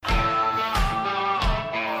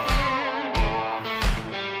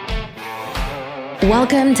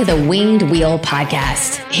Welcome to the Winged Wheel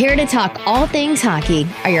Podcast. Here to talk all things hockey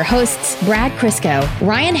are your hosts, Brad Crisco,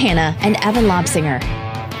 Ryan Hanna, and Evan Lobsinger.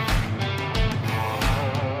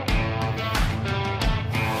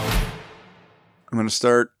 I'm going to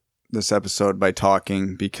start this episode by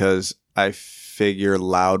talking because I figure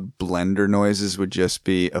loud blender noises would just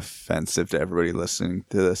be offensive to everybody listening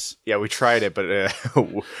to this. Yeah, we tried it, but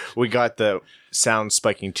we got the sound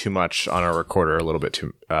spiking too much on our recorder, a little bit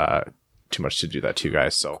too much to do that to you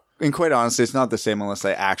guys. So, and quite honestly, it's not the same unless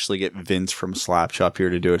I actually get Vince from Slapchop here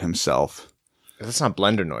to do it himself. That's not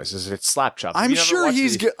blender noises. It's Slapchop.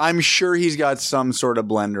 I'm sure he's got some sort of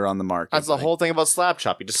blender on the market. That's the whole thing about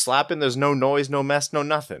Slapchop. You just slap in. There's no noise, no mess, no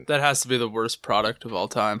nothing. That has to be the worst product of all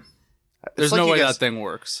time. There's no way that thing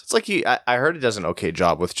works. It's like I heard it does an okay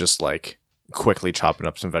job with just like quickly chopping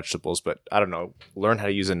up some vegetables, but I don't know. Learn how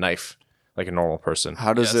to use a knife like a normal person.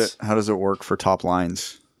 How does it work for top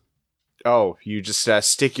lines? Oh, you just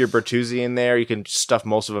stick your Bertuzzi in there. You can stuff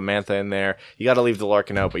most of a Mantha in there. You got to leave the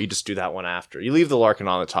Larkin out, but you just do that one after. You leave the Larkin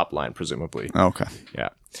on the top line, presumably. Okay. Yeah.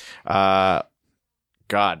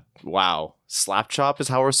 God. Wow. Slapchop is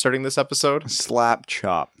how we're starting this episode?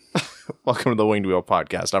 Slapchop. Welcome to the Winged Wheel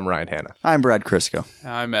Podcast. I'm Ryan Hanna. I'm Brad Crisco.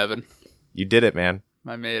 I'm Evan. You did it, man.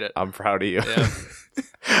 I made it. I'm proud of you. Yeah.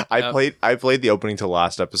 I played the opening to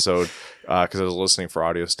last episode because I was listening for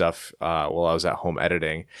audio stuff while I was at home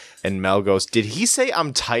editing, and Mel goes, "Did he say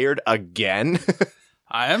I'm tired again?"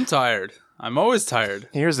 I am tired. I'm always tired.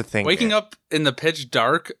 Here's the thing: waking up in the pitch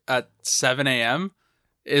dark at 7 a.m.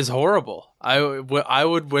 is horrible. I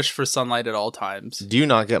would wish for sunlight at all times. Do you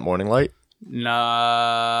not get morning light?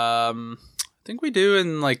 I think we do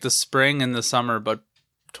in like the spring and the summer, but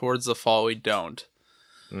towards the fall we don't.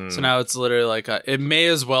 So now it's literally like it may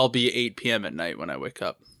as well be 8 p.m. at night when I wake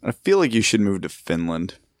up. I feel like you should move to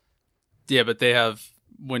Finland. Yeah, but they have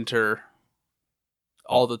winter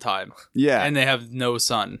all the time. Yeah. And they have no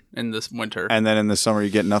sun in this winter. And then in the summer you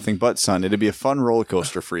get nothing but sun. It'd be a fun roller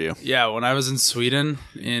coaster for you. Yeah, when I was in Sweden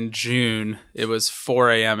in June, it was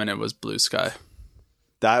 4 a.m. and it was blue sky.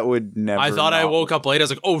 That would never. I thought I woke up late. I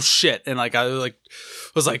was like, "Oh shit!" And like I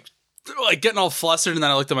was getting all flustered, and then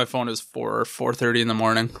I looked at my phone. It was 4:30 in the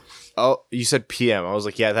morning. Oh, you said PM. I was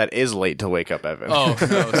like, yeah, that is late to wake up, Evan. Oh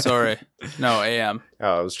no, sorry, no AM.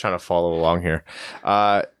 Oh, I was trying to follow along here.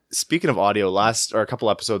 Speaking of audio, a couple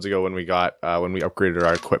episodes ago when we upgraded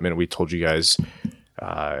our equipment, we told you guys,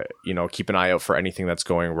 keep an eye out for anything that's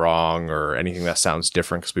going wrong or anything that sounds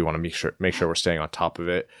different because we want to make sure we're staying on top of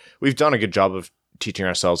it. We've done a good job of teaching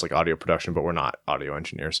ourselves like audio production, but we're not audio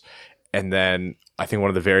engineers. And then I think one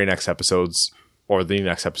of the very next episodes, or the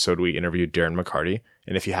next episode, we interviewed Darren McCarty.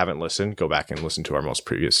 And if you haven't listened, go back and listen to our most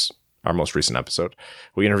recent episode.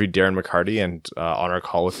 We interviewed Darren McCarty, and on our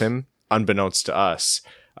call with him, unbeknownst to us,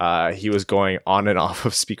 he was going on and off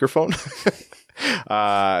of speakerphone.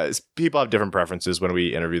 People have different preferences when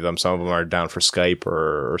we interview them. Some of them are down for Skype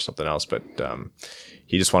or something else, but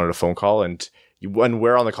he just wanted a phone call. And when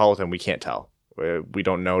we're on the call with him, we can't tell. We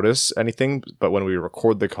don't notice anything, but when we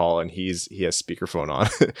record the call and he has speakerphone on,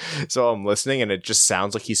 so I'm listening and it just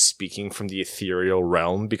sounds like he's speaking from the ethereal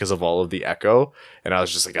realm because of all of the echo. And I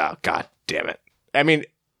was just like, oh, God damn it. I mean,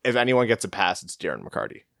 if anyone gets a pass, it's Darren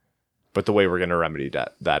McCarty. But the way we're going to remedy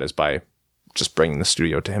that is by just bringing the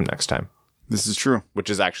studio to him next time. This is true. Which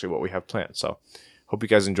is actually what we have planned. So hope you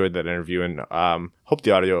guys enjoyed that interview, and hope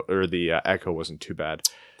the audio or the echo wasn't too bad.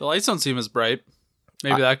 The lights don't seem as bright.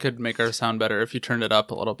 Maybe that could make our sound better if you turned it up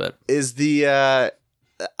a little bit.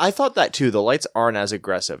 I thought that too. The lights aren't as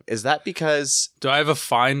aggressive. Is that because... Do I have a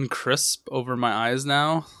fine crisp over my eyes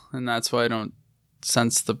now? And that's why I don't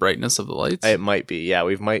sense the brightness of the lights? It might be. Yeah,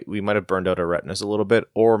 we might have burned out our retinas a little bit,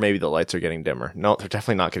 or maybe the lights are getting dimmer. No, they're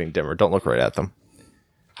definitely not getting dimmer. Don't look right at them.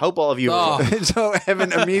 Hope all of you... Oh. So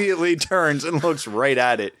Evan immediately turns and looks right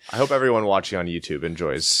at it. I hope everyone watching on YouTube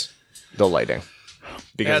enjoys the lighting.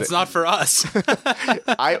 Because it's not for us.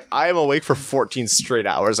 I am awake for 14 straight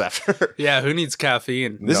hours after. Yeah, who needs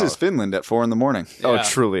caffeine? This is Finland at 4 a.m. Yeah. Oh,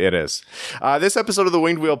 truly it is. This episode of the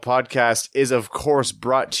Winged Wheel Podcast is, of course,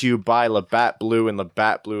 brought to you by Labatt Blue and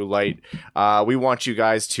Labatt Blue Light. We want you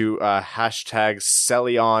guys to hashtag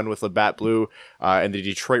Celion with Labatt Blue and the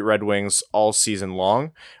Detroit Red Wings all season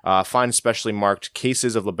long. Find specially marked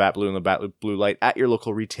cases of Labatt Blue and Labatt Blue Light at your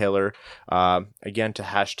local retailer. Again, to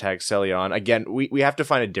hashtag Celion. Again, we have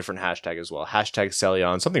to find a different hashtag as well. Hashtag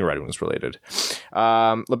Celion, something Red Wings related.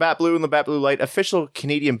 Labatt Blue and Labatt Blue Light, official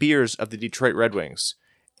Canadian beers of the Detroit Red Wings.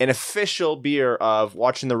 An official beer of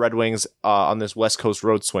watching the Red Wings on this West Coast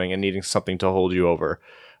road swing and needing something to hold you over.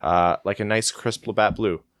 Like a nice crisp Labatt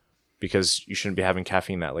Blue, because you shouldn't be having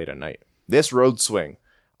caffeine that late at night. This road swing,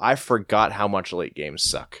 I forgot how much late games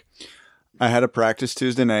suck. I had a practice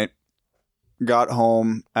Tuesday night, got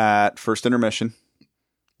home at first intermission,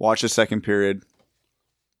 watched the second period,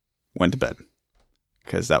 went to bed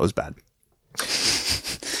because that was bad.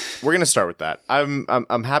 We're gonna start with that.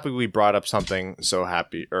 I'm happy we brought up something so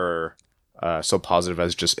positive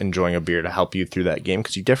as just enjoying a beer to help you through that game,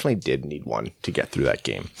 because you definitely did need one to get through that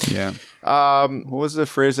game. Yeah. What was the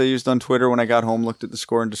phrase I used on Twitter when I got home, looked at the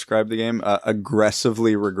score, and described the game?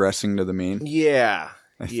 Aggressively regressing to the mean. Yeah.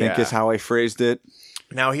 I think is how I phrased it.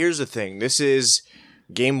 Now, here's the thing. This is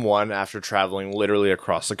game one after traveling literally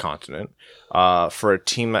across the continent for a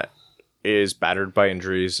team that is battered by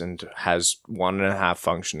injuries and has 1.5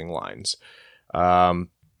 functioning lines. The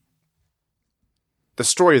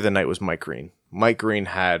story of the night was Mike Green. Mike Green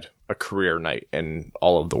had a career night in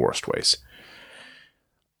all of the worst ways.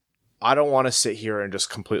 I don't want to sit here and just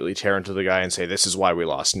completely tear into the guy and say this is why we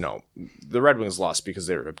lost. No, the Red Wings lost because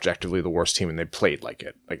they're objectively the worst team and they played like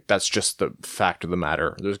it. Like, that's just the fact of the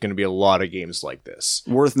matter. There's going to be a lot of games like this.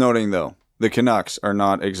 Worth noting, though, the Canucks are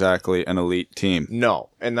not exactly an elite team. No,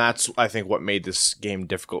 and that's, I think, what made this game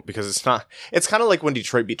difficult, because it's not. It's kind of like when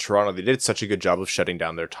Detroit beat Toronto. They did such a good job of shutting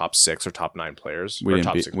down their top 6 or top 9 players. We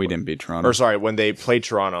didn't beat Toronto. Or sorry, when they played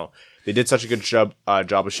Toronto, they did such a good job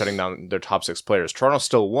of shutting down their top 6 players. Toronto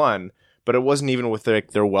still won, but it wasn't even with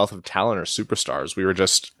their wealth of talent or superstars.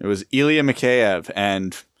 It was Ilya Mikheyev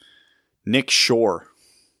and Nick Shore.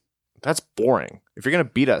 That's boring. If you're going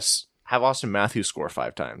to beat us, have Austin Matthews score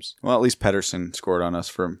 5 times. Well, at least Pettersson scored on us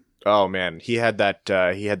from. Oh man, he had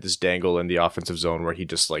this dangle in the offensive zone where he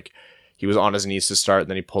just he was on his knees to start, and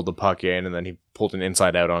then he pulled the puck in, and then he pulled an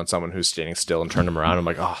inside out on someone who's standing still and turned him around. I'm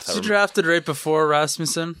like, oh, was he drafted right before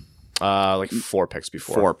Rasmussen? 4 picks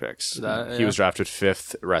before. 4 picks. He was drafted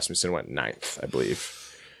 5th. Rasmussen went 9th, I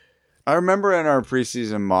believe. I remember in our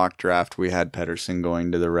preseason mock draft, we had Pettersson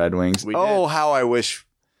going to the Red Wings. Did. How I wish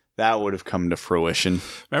that would have come to fruition.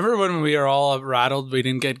 Remember when we were all rattled we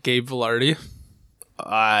didn't get Gabe Vilardi?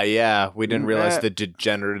 Yeah, we didn't realize the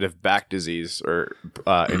degenerative back disease or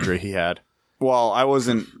injury he had. Well, I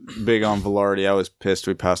wasn't big on Vilardi. I was pissed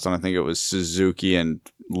we passed on, I think it was Suzuki and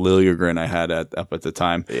Liljegren I had up at the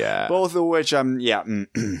time. Yeah. Both of which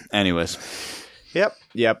anyways.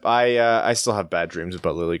 Yep. I still have bad dreams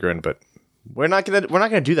about Liljegren, but we're not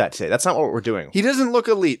gonna do that today. That's not what we're doing. He doesn't look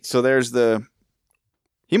elite, so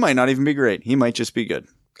he might not even be great. He might just be good.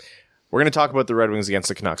 We're going to talk about the Red Wings against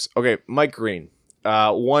the Canucks. Okay, Mike Green.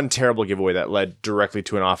 One terrible giveaway that led directly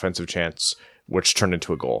to an offensive chance, which turned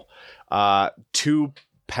into a goal. 2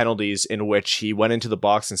 penalties in which he went into the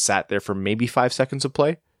box and sat there for maybe 5 seconds of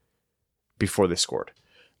play before they scored.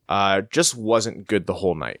 Just wasn't good the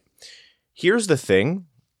whole night. Here's the thing.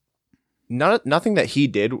 Nothing that he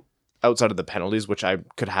did outside of the penalties, which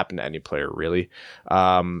could happen to any player, really,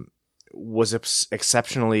 was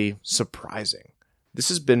exceptionally surprising. This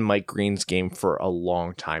has been Mike Green's game for a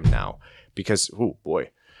long time now, because, oh boy.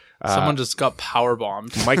 Someone just got power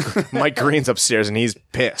bombed. Mike Green's upstairs and he's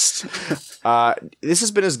pissed. This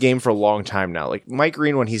has been his game for a long time now. Like, Mike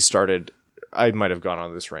Green, when he started, I might have gone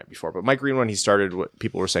on this rant before, but Mike Green, when he started, what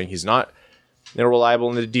people were saying, he's not reliable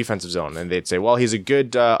in the defensive zone. And they'd say, well, he's a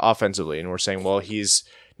good offensively. And we're saying, well, he's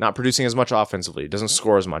not producing as much offensively. He doesn't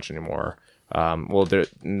score as much anymore. And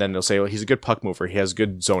then they'll say, well, he's a good puck mover. He has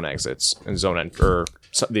good zone exits and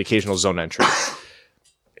the occasional zone entry.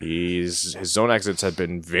 His zone exits have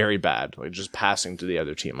been very bad, like just passing to the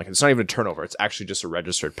other team. Like, it's not even a turnover; it's actually just a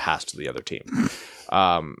registered pass to the other team.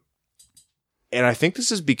 And I think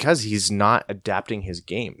this is because he's not adapting his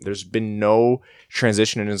game. There's been no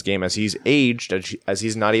transition in his game as he's aged, as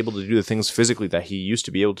he's not able to do the things physically that he used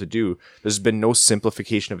to be able to do. There's been no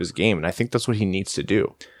simplification of his game, and I think that's what he needs to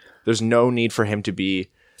do. There's no need for him to be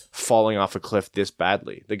falling off a cliff this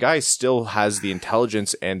badly. The guy still has the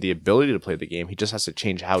intelligence and the ability to play the game. He just has to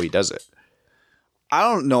change how he does it. I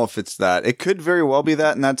don't know if it's that. It could very well be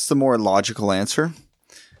that, and that's the more logical answer.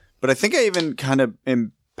 But I think I even kind of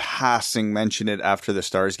in passing mentioned it after the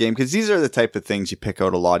Stars game, because these are the type of things you pick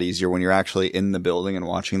out a lot easier when you're actually in the building and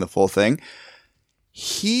watching the full thing.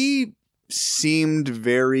 He seemed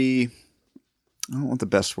very, I don't know what the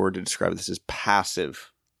best word to describe this is, passive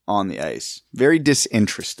on the ice. Very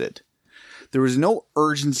disinterested. There was no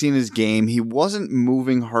urgency in his game. He wasn't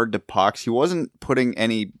moving hard to pucks. He wasn't putting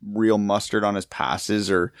any real mustard on his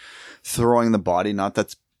passes or throwing the body. Not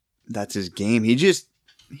that's his game. He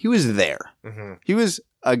was there. Mm-hmm. He was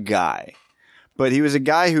a guy. But he was a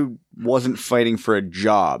guy who wasn't fighting for a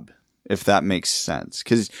job, if that makes sense.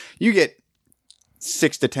 Because you get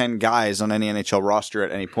 6 to 10 guys on any NHL roster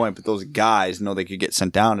at any point, but those guys know they could get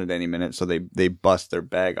sent down at any minute, so they bust their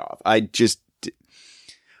bag off.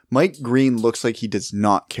 Mike Green looks like he does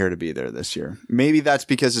not care to be there this year. Maybe that's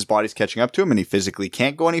because his body's catching up to him and he physically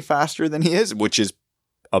can't go any faster than he is, which is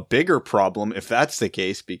a bigger problem if that's the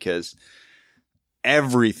case, because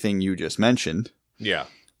everything you just mentioned. Yeah.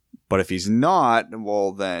 But if he's not,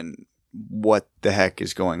 well, then what the heck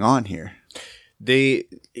is going on here? The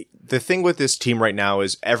thing with this team right now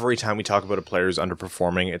is every time we talk about a player who's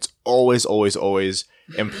underperforming, it's always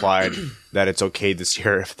implied that it's okay this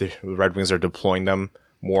year if the Red Wings are deploying them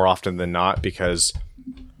more often than not, because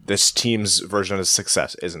this team's version of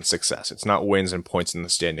success isn't success. It's not wins and points in the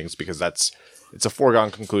standings, because it's a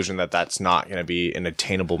foregone conclusion that that's not going to be an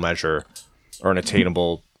attainable measure or an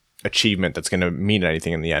attainable achievement that's going to mean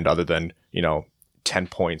anything in the end, other than, 10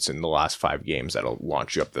 points in the last 5 games that'll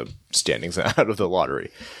launch you up the standings out of the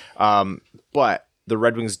lottery. But the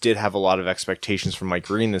Red Wings did have a lot of expectations from Mike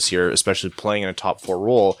Green this year, especially playing in a top 4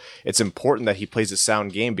 role. It's important that he plays a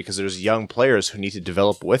sound game because there's young players who need to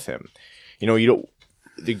develop with him.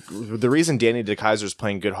 The reason Danny DeKeyser is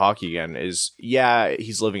playing good hockey again is,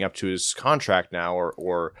 he's living up to his contract now,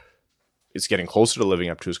 or is getting closer to living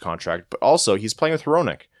up to his contract, but also he's playing with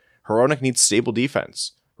Hronek. Hronek needs stable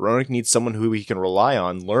defense. Hronek needs someone who he can rely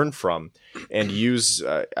on, learn from, and use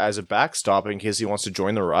as a backstop in case he wants to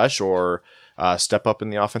join the rush or step up in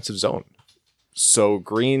the offensive zone. So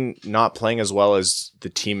Green not playing as well as the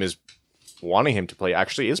team is wanting him to play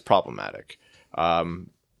actually is problematic.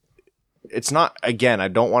 It's not, again, I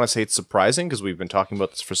don't want to say it's surprising because we've been talking about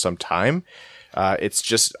this for some time. It's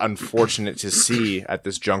just unfortunate to see at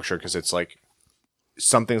this juncture, because it's like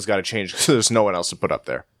something's got to change because there's no one else to put up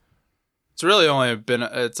there. It's really only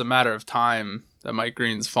it's a matter of time that Mike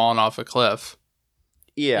Green's fallen off a cliff.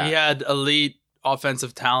 Yeah. He had elite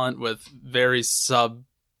offensive talent with very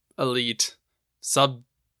sub-elite,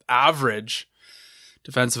 sub-average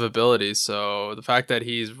defensive abilities. So the fact that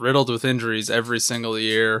he's riddled with injuries every single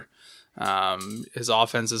year, his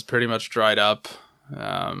offense is pretty much dried up.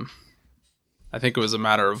 I think it was a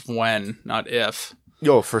matter of when, not if.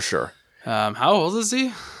 Oh, for sure. How old is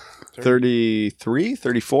he? 33,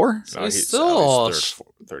 34? So he's still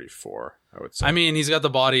 34, I would say. I mean, he's got the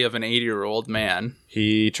body of an 80-year-old man.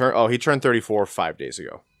 He turned 34 5 days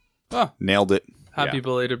ago. Oh, Nailed it. happy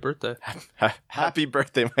belated birthday. Happy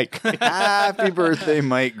birthday, Mike Green. Happy birthday,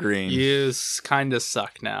 Mike Green. You kind of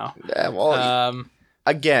suck now. Yeah, well,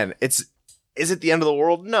 again, is it the end of the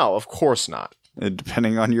world? No, of course not.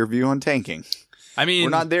 Depending on your view on tanking. I mean, We're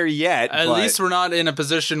not there yet. At least we're not in a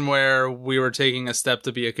position where we were taking a step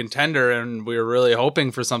to be a contender and we were really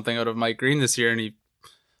hoping for something out of Mike Green this year, and he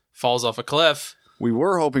falls off a cliff. We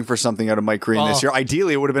were hoping for something out of Mike Green this year.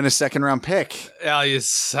 Ideally, it would have been a second-round pick. Yeah,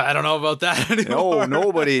 I don't know about that anymore.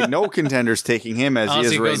 No contenders taking him as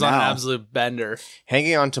Unless he is right now. he goes on an absolute bender.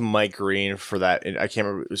 Hanging on to Mike Green for that, I can't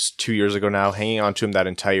remember, it was 2 years ago now, hanging on to him that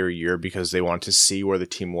entire year because they wanted to see where the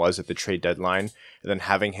team was at the trade deadline, and then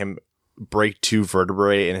having him break 2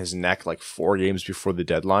 vertebrae in his neck like 4 games before the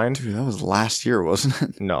deadline. Dude, that was last year, wasn't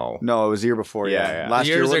it? No, it was the year before. Yeah. Last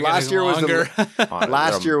year was longer.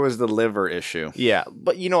 last year was the liver issue, yeah.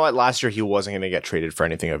 But you know what? Last year he wasn't going to get traded for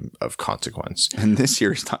anything of consequence, and this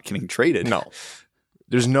year he's not getting traded. No,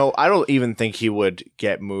 I don't even think he would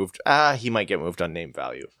get moved. He might get moved on name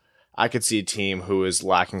value. I could see a team who is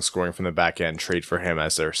lacking scoring from the back end trade for him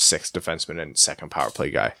as their 6th defenseman and second power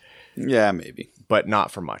play guy. Yeah, maybe, but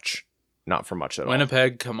not for much. Not for much at all.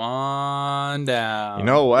 Winnipeg, come on down. You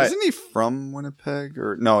know what? Isn't he from Winnipeg?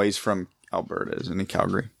 Or no, he's from Alberta, isn't he?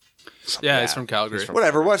 Calgary. He's from Calgary.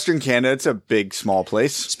 Whatever, Western Canada, it's a big, small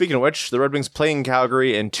place. Speaking of which, the Red Wings play in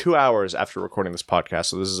Calgary in 2 hours after recording this podcast.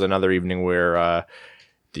 So this is another evening where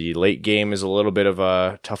the late game is a little bit of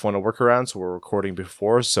a tough one to work around. So we're recording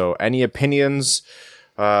before. So any opinions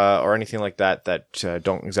or anything like that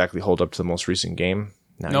don't exactly hold up to the most recent game?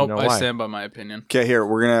 Now nope, you know I why. stand by my opinion. Okay, here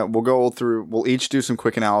we'll each do some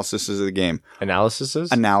quick analysis of the game.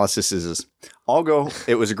 Analysis? I'll go,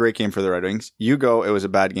 it was a great game for the Red Wings. You go, it was a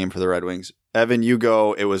bad game for the Red Wings. Evan, you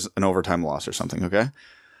go, it was an overtime loss or something, okay?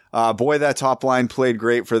 Boy, that top line played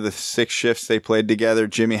great for the 6 shifts they played together.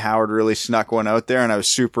 Jimmy Howard really snuck one out there, and I was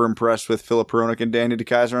super impressed with Filip Hronek and Danny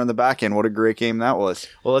DeKeyser on the back end. What a great game that was.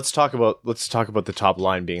 Well, let's talk about the top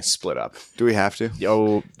line being split up. Do we have to?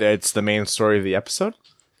 Oh, that's the main story of the episode?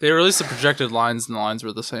 They released the projected lines, and the lines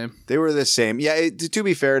were the same. They were the same. Yeah, to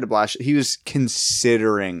be fair to Blash, he was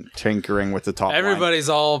considering tinkering with the top line. Everybody's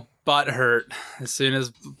all butt hurt as soon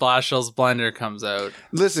as Blashill's blender comes out.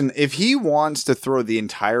 Listen, if he wants to throw the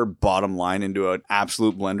entire bottom line into an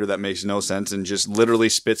absolute blender that makes no sense and just literally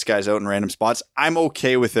spits guys out in random spots, I'm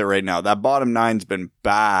okay with it right now. That bottom nine's been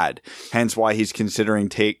bad, hence why he's considering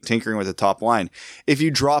tinkering with the top line. If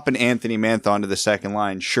you drop an Anthony Mantha onto the second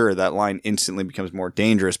line, sure, that line instantly becomes more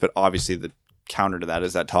dangerous, but obviously the counter to that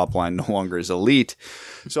is that top line no longer is elite.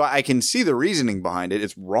 So I can see the reasoning behind it.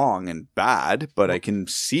 It's wrong and bad, but I can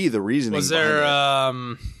see the reasoning Was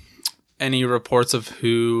behind there any reports of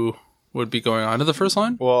who would be going on to the first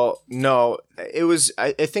line? Well, no, it was.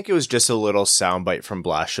 I think it was just a little soundbite from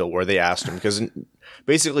Blashill where they asked him because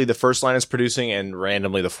basically the first line is producing and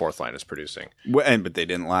randomly the fourth line is producing. But they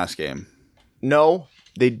didn't last game. No,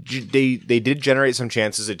 they did generate some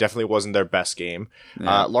chances. It definitely wasn't their best game.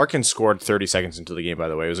 Yeah. Larkin scored 30 seconds into the game, by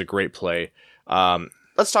the way. It was a great play.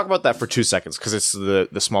 Let's talk about that for 2 seconds because it's the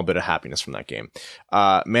small bit of happiness from that game.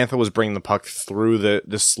 Mantha was bringing the puck through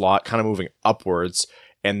the slot, kind of moving upwards.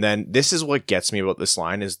 And then this is what gets me about this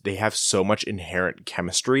line is they have so much inherent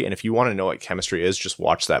chemistry. And if you want to know what chemistry is, just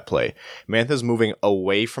watch that play. Mantha's moving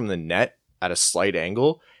away from the net at a slight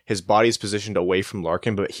angle. His body's positioned away from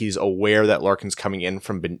Larkin, but he's aware that Larkin's coming in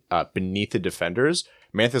from beneath the defenders.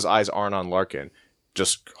 Mantha's eyes aren't on Larkin.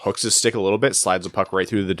 Just hooks his stick a little bit, slides the puck right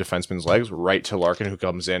through the defenseman's legs, right to Larkin, who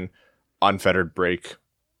comes in, unfettered break,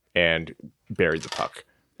 and buried the puck.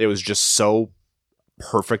 It was just so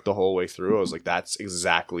perfect the whole way through. I was like, that's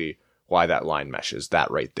exactly why that line meshes. That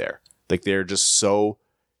right there. Like, they're just so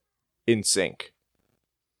in sync.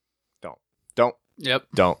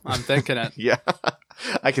 Don't. I'm thinking it. Yeah.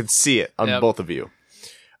 I can see it on both of you.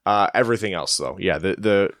 Everything else, though. Yeah,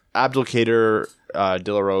 the Abdelkader,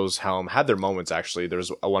 De La Rose, Helm had their moments, actually. There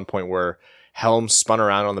was one point where Helm spun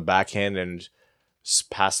around on the backhand and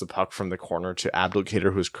passed the puck from the corner to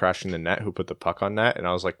Abdelkader, who was crashing the net, who put the puck on net. And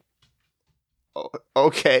I was like, oh,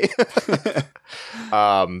 okay.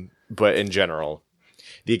 But in general,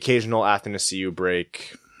 the occasional Athanasiou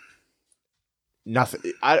break...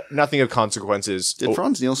 Nothing of consequences. Did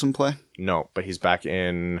Franz Nielsen play? No, but he's back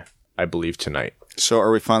in, I believe, tonight. So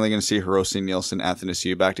are we finally going to see Hirose, Nielsen,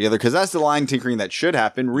 Athanasiou back together? Because that's the line tinkering that should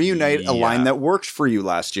happen. Reunite a line that worked for you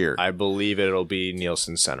last year. I believe it'll be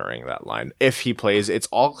Nielsen centering that line. If he plays, it's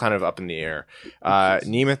all kind of up in the air.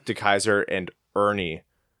 Nemeth, DeKaiser, and Ernie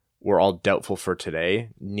were all doubtful for today.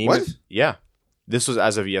 Nemeth, what? Yeah. This was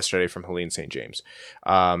as of yesterday from Helene St. James.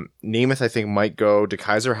 Nemeth, I think, might go.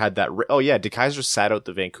 DeKaiser had that. DeKaiser sat out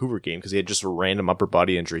the Vancouver game because he had just a random upper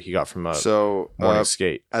body injury he got from a morning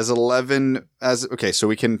skate. So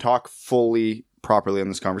we can talk fully properly on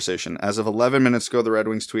this conversation. As of 11 minutes ago, the Red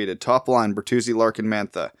Wings tweeted, top line, Bertuzzi, Larkin,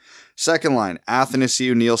 Mantha. Second line,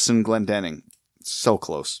 Athanasiou, Nielsen, Glendening. So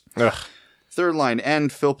close. Ugh. Third line, and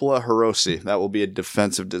Filppula, Hirose. That will be a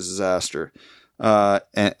defensive disaster.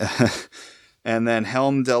 And then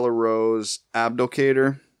Helm, De La Rose,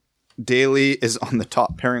 Abdelkader. Daly is on the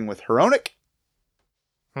top pairing with Hronek.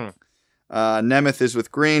 Nemeth is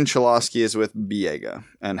with Green. Cholowski is with Biega.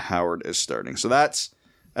 And Howard is starting. So that's...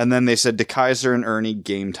 And then they said DeKaiser and Ernie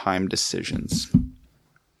game time decisions.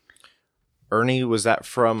 Ernie, was that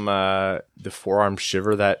from the forearm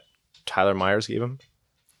shiver that Tyler Myers gave him?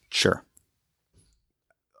 Sure.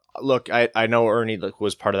 Look, I know Ernie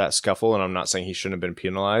was part of that scuffle, and I'm not saying he shouldn't have been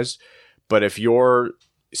penalized. But if you're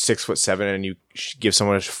 6'7" and you give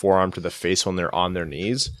someone a forearm to the face when they're on their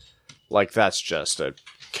knees, like that's just a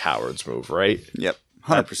coward's move, right? Yep,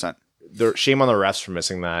 100%. Shame on the refs for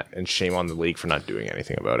missing that, and shame on the league for not doing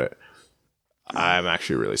anything about it. I'm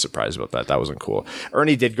actually really surprised about that. That wasn't cool.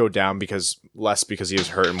 Ernie did go down less because he was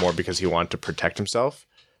hurt and more because he wanted to protect himself.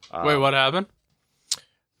 Wait, what happened?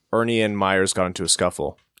 Ernie and Myers got into a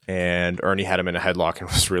scuffle, and Ernie had him in a headlock and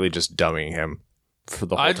was really just dumbing him for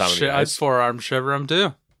the whole time. I'd forearm shiver him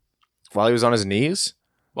too. While he was on his knees?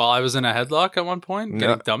 While I was in a headlock at one point,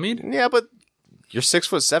 getting dummied? Yeah, but you're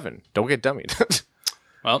 6'7". Don't get dummied.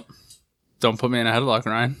 Well, don't put me in a headlock,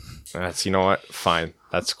 Ryan. That's, you know what? Fine.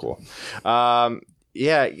 That's cool.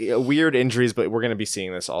 Weird injuries, but we're going to be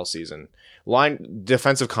seeing this all season.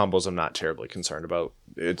 Defensive combos I'm not terribly concerned about.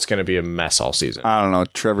 It's going to be a mess all season. I don't know.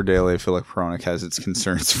 Trevor Daly, I feel like Hronek has its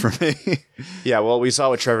concerns for me. Yeah, well, we saw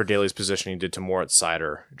what Trevor Daly's positioning did to Moritz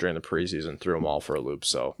Seider during the preseason, threw them all for a loop.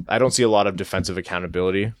 So I don't see a lot of defensive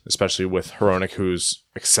accountability, especially with Hronek, who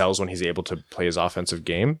excels when he's able to play his offensive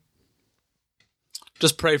game.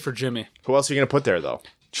 Just pray for Jimmy. Who else are you going to put there, though?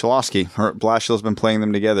 Cholowski. Blashill's been playing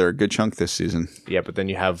them together a good chunk this season. Yeah, but then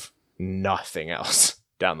you have nothing else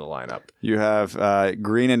down the lineup. You have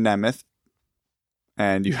Green and Nemeth.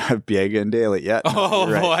 and you have Biega and Daly. Yeah. Oh,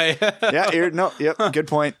 you're right. boy. Yep. Good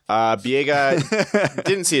point. Biega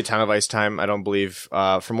didn't see a ton of ice time, I don't believe.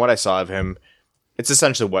 From what I saw of him, it's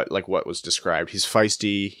essentially what was described. He's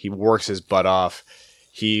feisty. He works his butt off.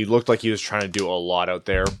 He looked like he was trying to do a lot out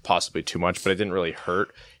there, possibly too much, but it didn't really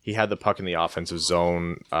hurt. He had the puck in the offensive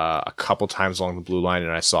zone a couple times along the blue line,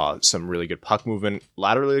 and I saw some really good puck movement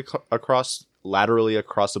laterally across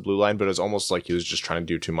the blue line, but it was almost like he was just trying to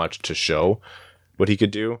do too much to show what he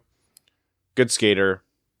could do. Good skater,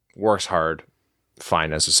 works hard,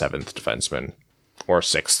 fine as a 7th defenseman. Or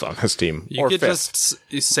 6th on this team. You or could 5th.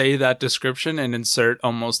 just say that description and insert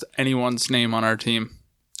almost anyone's name on our team.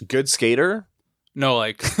 Good skater? No,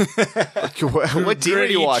 like What team are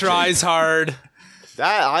you watching? tries hard.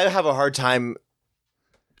 I have a hard time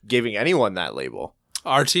giving anyone that label.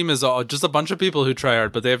 Our team is just a bunch of people who try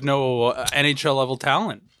hard, but they have no NHL level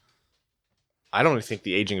talent. I don't think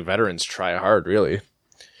the aging veterans try hard, really.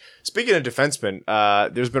 Speaking of defensemen,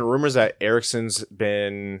 there's been rumors that Eriksson's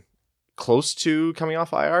been close to coming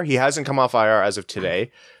off IR. He hasn't come off IR as of today.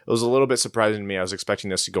 It was a little bit surprising to me. I was expecting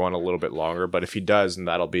this to go on a little bit longer, but if he does, then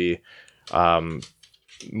that'll be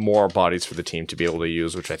more bodies for the team to be able to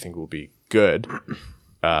use, which I think will be good,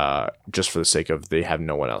 just for the sake of they have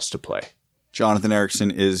no one else to play. Jonathan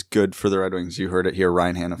Ericsson is good for the Red Wings. You heard it here,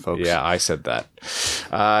 Ryan Hanna, folks. Yeah, I said that.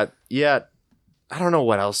 I don't know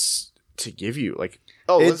what else to give you.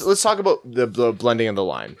 Let's talk about the blending of the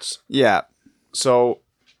lines. Yeah. So,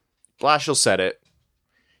 Blashill said it.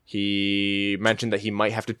 He mentioned that he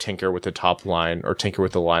might have to tinker with the top line or tinker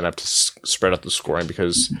with the lineup to spread out the scoring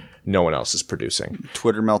because no one else is producing.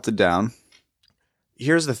 Twitter melted down.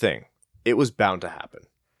 Here's the thing. It was bound to happen.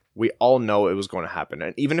 We all know it was going to happen.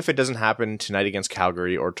 And even if it doesn't happen tonight against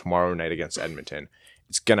Calgary or tomorrow night against Edmonton,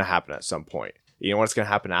 it's going to happen at some point. You know what's going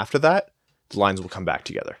to happen after that? The lines will come back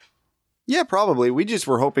together. Yeah, probably. We just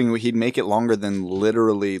were hoping he'd make it longer than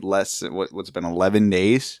literally less, what's been 11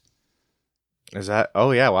 days? Is that?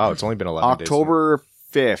 Oh, yeah. Wow. It's only been 11 days. October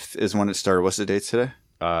 5th is when it started. What's the dates today?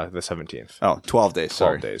 The 17th. Oh, 12 days. 12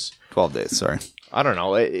 Sorry. days. 12 days. Sorry. I don't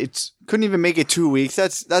know. It's couldn't even make it 2 weeks.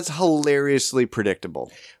 That's hilariously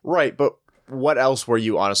predictable. Right. But what else were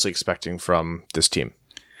you honestly expecting from this team?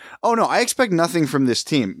 Oh, no. I expect nothing from this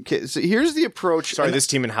team. Okay, so here's the approach. Sorry, this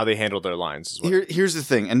team and how they handled their lines. Is what here's the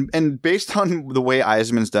thing. And based on the way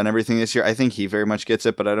Yzerman's done everything this year, I think he very much gets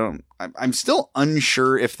it. But I'm still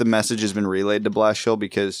unsure if the message has been relayed to Blashill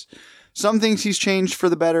because some things he's changed for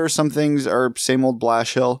the better. Some things are same old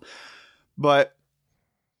Blashill. But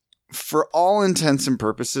for all intents and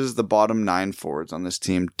purposes, the bottom 9 forwards on this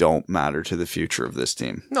team don't matter to the future of this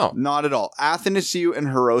team. No. Not at all. Athanasiou and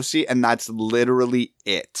Hirose, and that's literally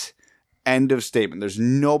it. End of statement. There's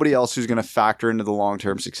nobody else who's going to factor into the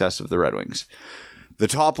long-term success of the Red Wings. The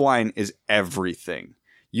top line is everything.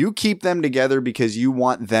 You keep them together because you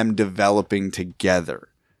want them developing together.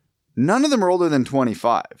 None of them are older than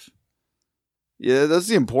 25. Yeah, that's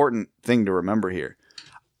the important thing to remember here.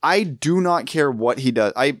 I do not care what he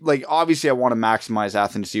does. Obviously I want to maximize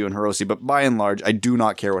Athanasiou and Hirose, but by and large, I do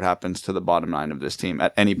not care what happens to the bottom 9 of this team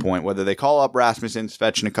at any point, whether they call up Rasmussen,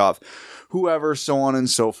 Svechnikov, whoever, so on and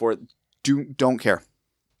so forth. Don't care.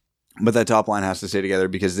 But that top line has to stay together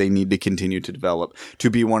because they need to continue to develop to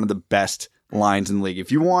be one of the best lines in the league.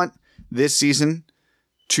 If you want this season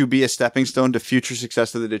to be a stepping stone to future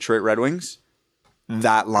success of the Detroit Red Wings,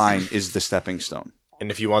 that line is the stepping stone. And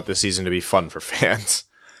if you want this season to be fun for fans.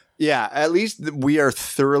 Yeah, at least we are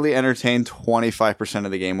thoroughly entertained 25%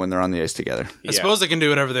 of the game when they're on the ice together. I suppose they can do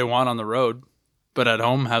whatever they want on the road, but at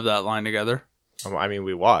home have that line together. I mean,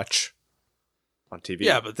 we watch on TV.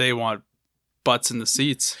 Yeah, but they want butts in the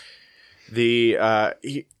seats. I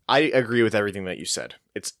agree with everything that you said.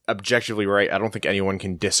 It's objectively right. I don't think anyone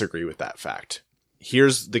can disagree with that fact.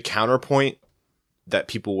 Here's the counterpoint that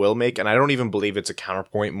people will make, and I don't even believe it's a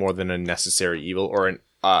counterpoint more than a necessary evil or an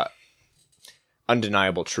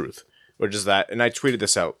undeniable truth, which is that, and I tweeted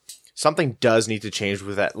this out, something does need to change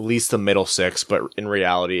with at least the middle 6, but in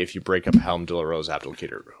reality, if you break up Helm, De La Rose,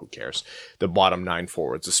 Abdelkader, who cares? The bottom 9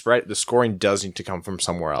 forwards, the scoring does need to come from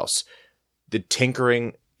somewhere else. The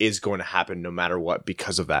tinkering is going to happen no matter what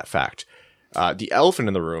because of that fact. The elephant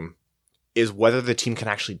in the room is whether the team can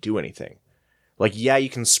actually do anything. You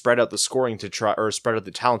can spread out the scoring to try, or spread out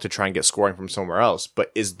the talent to try and get scoring from somewhere else,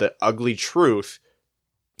 but is the ugly truth,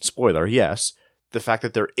 spoiler, yes, the fact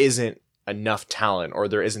that there isn't enough talent or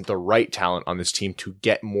there isn't the right talent on this team to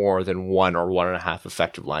get more than 1 or 1.5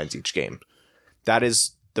 effective lines each game. That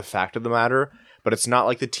is the fact of the matter, but it's not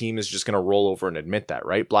like the team is just going to roll over and admit that,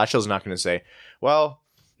 right? Blashill's not going to say, well,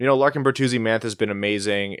 Larkin, Bertuzzi, Mantha's been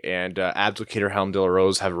amazing, and Abdulkader, Helm, De La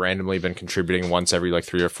Rose have randomly been contributing once every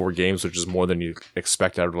 3 or 4 games, which is more than you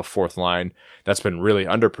expect out of a fourth line. That's been really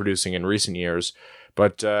underproducing in recent years.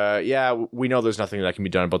 But we know there's nothing that can be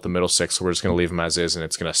done about the middle six, so we're just going to leave them as is, and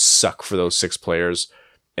it's going to suck for those 6 players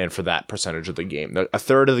and for that percentage of the game. A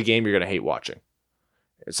third of the game you're going to hate watching.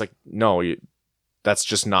 It's that's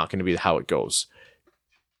just not going to be how it goes.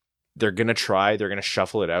 They're going to try, they're going to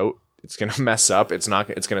shuffle it out. It's going to mess up. It's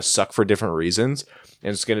going to suck for different reasons,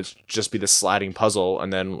 and it's going to just be the sliding puzzle,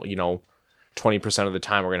 and then 20% of the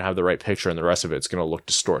time we're going to have the right picture, and the rest of it's going to look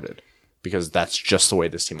distorted. Because that's just the way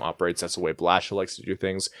this team operates. That's the way Blashill likes to do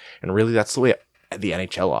things. And really, that's the way the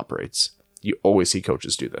NHL operates. You always see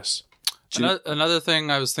coaches do this. Another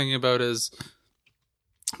thing I was thinking about is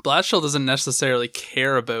Blashill doesn't necessarily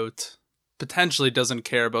potentially doesn't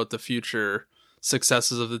care about the future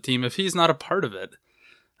successes of the team if he's not a part of it.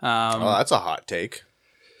 That's a hot take.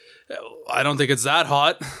 I don't think it's that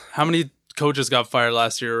hot. How many coaches got fired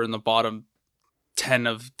last year in the bottom 10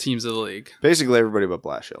 of teams of the league? Basically everybody but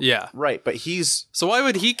Blashill. Yeah. Right, but So why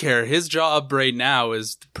would he care? His job right now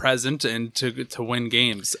is present and to win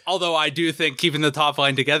games. Although I do think keeping the top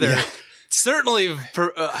line together certainly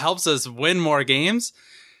helps us win more games.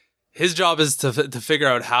 His job is to figure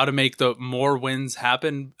out how to make the more wins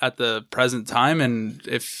happen at the present time, and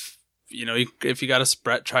if you got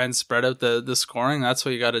to try and spread out the scoring, that's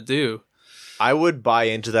what you got to do. I would buy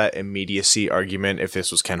into that immediacy argument if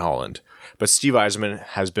this was Ken Holland. But Steve Yzerman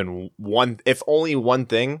has been if only one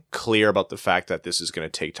thing, clear about the fact that this is going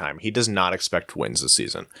to take time. He does not expect wins this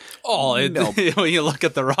season. Oh, when you look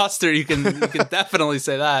at the roster, you can definitely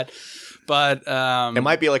say that. But it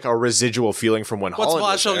might be a residual feeling from when Holland.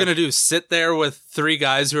 What's Blashill going to do? Sit there with 3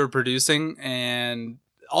 guys who are producing, and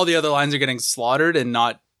all the other lines are getting slaughtered, and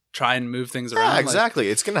not try and move things around? Yeah, exactly.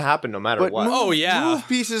 It's going to happen no matter what. Move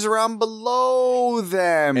pieces around below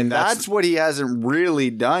them. And that's what he hasn't really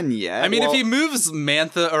done yet. I mean, if he moves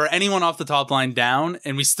Mantha or anyone off the top line down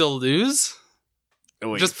and we still lose,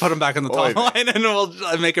 just put him back on the top line and we'll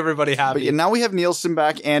make everybody happy. But now we have Nielsen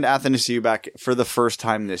back and Athanasiou back for the first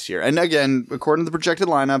time this year. And again, according to the projected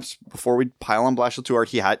lineups, before we pile on Blashill too hard,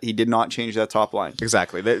 he did not change that top line.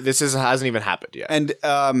 Exactly. This hasn't even happened yet. And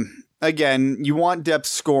again, you want depth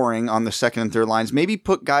scoring on the second and third lines. Maybe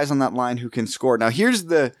put guys on that line who can score. Now, here's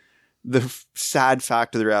the sad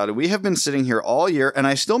fact of the reality. We have been sitting here all year, and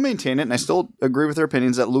I still maintain it, and I still agree with their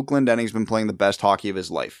opinions, that Luke Glendenning's been playing the best hockey of his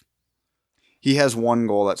life. He has 1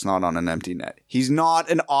 goal that's not on an empty net. He's not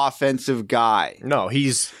an offensive guy. No, he,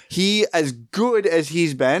 as good as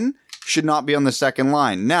he's been, should not be on the second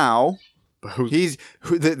line. Now,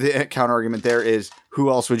 the counter argument there is, who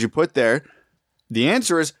else would you put there? The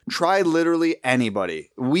answer is try literally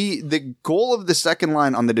anybody. The goal of the second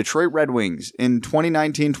line on the Detroit Red Wings in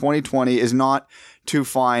 2019-2020 is not to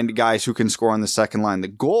find guys who can score on the second line. The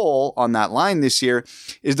goal on that line this year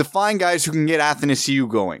is to find guys who can get Athanasiou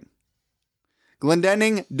going.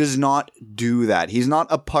 Glendening does not do that. He's not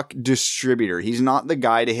a puck distributor. He's not the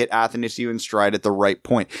guy to hit Athanasiou in stride at the right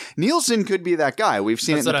point. Nielsen could be that guy. We've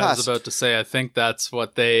seen it in the past. That's what I was about to say. I think that's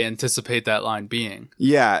what they anticipate that line being.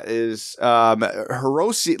 Yeah, is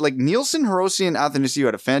Hirose, Nielsen, Hirose, and Athanasiou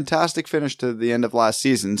had a fantastic finish to the end of last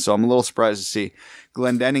season, so I'm a little surprised to see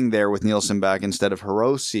Glendening there with Nielsen back instead of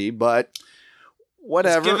Hirose, but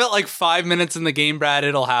whatever. Just give it 5 minutes in the game, Brad.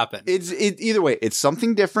 It'll happen. Either way, it's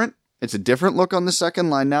something different. It's a different look on the second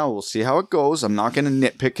line now. We'll see how it goes. I'm not going to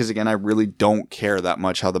nitpick because, again, I really don't care that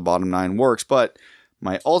much how the bottom 9 works. But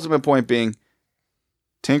my ultimate point being,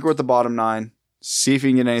 tinker with the bottom 9, see if you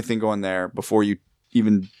can get anything going there before you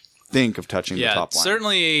even think of touching the top line.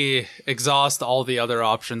 Certainly exhaust all the other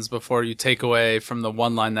options before you take away from the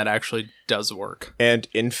one line that actually does work. And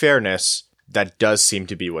in fairness, that does seem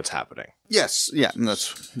to be what's happening. Yes. Yeah. And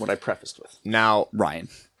that's what I prefaced with. Now, Ryan.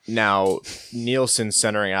 Nielsen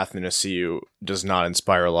centering Athanasiou does not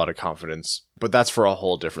inspire a lot of confidence, but that's for a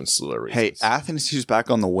whole different slew of reasons. Hey, Athanasiou's back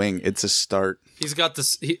on the wing. It's a start. He's got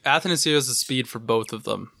this. Athanasiou has the speed for both of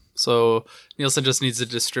them, so Nielsen just needs to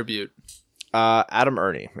distribute. Adam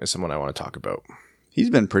Erne is someone I want to talk about. He's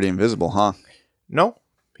been pretty invisible, huh? No,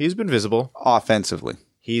 he's been visible. Offensively.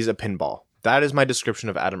 He's a pinball. That is my description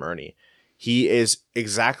of Adam Erne. He is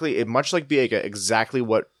much like Biega, exactly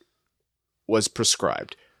what was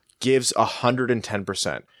prescribed. Gives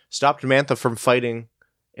 110%. Stopped Mantha from fighting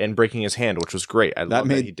and breaking his hand, which was great. I love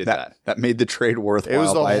that he did that. That made the trade worthwhile. It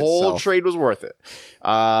was the whole trade was worth it.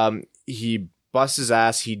 He busts his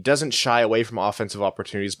ass. He doesn't shy away from offensive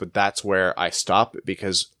opportunities, but that's where I stop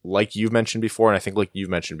because, like you've mentioned before, and I think like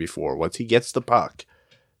you've mentioned before, once he gets the puck,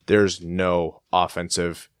 there's no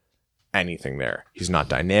offensive anything there. He's not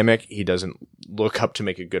dynamic. He doesn't look up to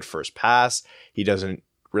make a good first pass. He doesn't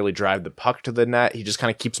really drive the puck to the net. He just kind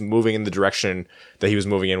of keeps moving in the direction that he was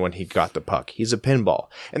moving in when he got the puck. He's a pinball,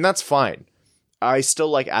 and that's fine. I still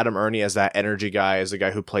like Adam Erne as that energy guy, as a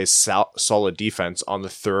guy who plays solid defense on the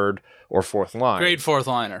third or fourth line. Great fourth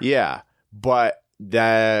liner. Yeah, but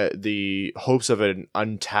the hopes of an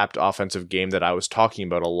untapped offensive game that I was talking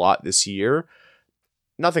about a lot this year,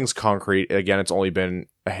 nothing's concrete. Again, it's only been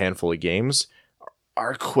a handful of games,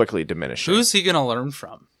 are quickly diminishing. Who's he going to learn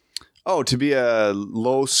from? Oh, to be a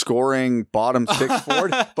low-scoring bottom six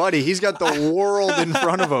forward? Buddy, he's got the world in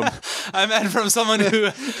front of him. I meant from someone who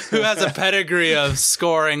has a pedigree of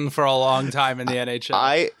scoring for a long time in the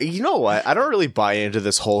NHL. You know what? I don't really buy into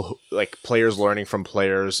this whole like players learning from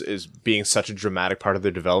players is being such a dramatic part of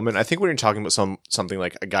their development. I think when you're talking about something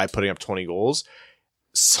like a guy putting up 20 goals,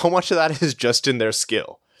 so much of that is just in their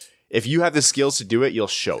skill. If you have the skills to do it, you'll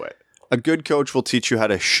show it. A good coach will teach you how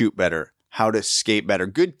to shoot better, how to skate better.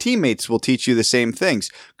 Good teammates will teach you the same things.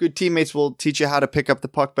 Good teammates will teach you how to pick up the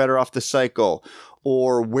puck better off the cycle,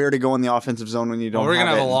 or where to go in the offensive zone when you don't We're have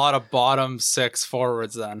going to it. have a lot of bottom six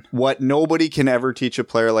forwards then. What nobody can ever teach a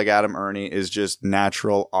player like Adam Erne is just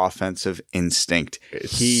natural offensive instinct.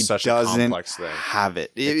 He such a doesn't complex thing. have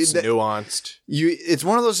it. It's nuanced. It's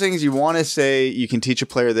one of those things you want to say you can teach a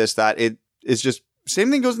player this, that. It's just,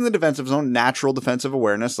 same thing goes in the defensive zone, natural defensive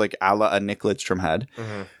awareness, like a la a Nick Lidstrom had.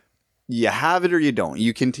 Mm-hmm. You have it or you don't.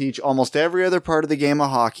 You can teach almost every other part of the game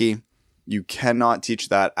of hockey. You cannot teach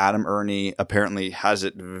that. Adam Erne apparently has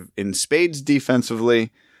it in spades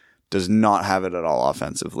defensively, does not have it at all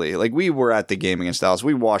offensively. Like, we were at the game against Dallas.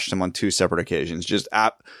 We watched him on 2 separate occasions just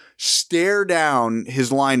stare down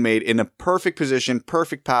his line mate in a perfect position,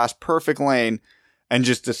 perfect pass, perfect lane, and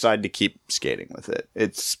just decide to keep skating with it.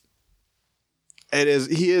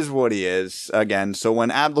 He is what he is, again. So when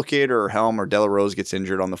Abdelkader or Helm or Delarose gets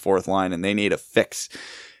injured on the fourth line and they need a fix,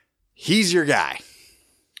 he's your guy.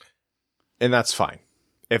 And that's fine.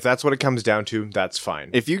 If that's what it comes down to, that's fine.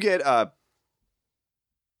 If you get a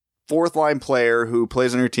fourth line player who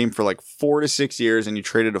plays on your team for like 4 to 6 years and you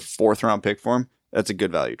traded a 4th round pick for him, that's a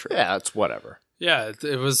good value trade. Yeah, it's whatever. Yeah,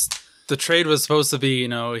 it was, the trade was supposed to be,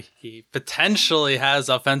 he potentially has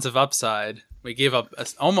offensive upside. We gave up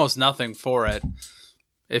almost nothing for it.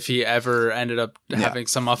 If he ever ended up having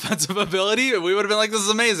some offensive ability, we would have been like, this is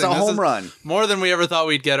amazing. It's a home run. More than we ever thought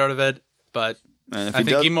we'd get out of it. But I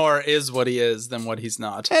think he more is what he is than what he's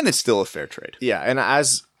not. And it's still a fair trade. Yeah, and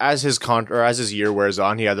as his year wears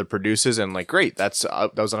on, he either produces and like, great, that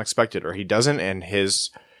was unexpected, or he doesn't, and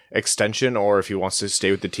his extension, or if he wants to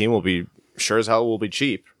stay with the team, will be sure as hell will be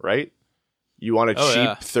cheap, right? You want a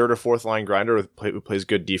cheap third or fourth line grinder who plays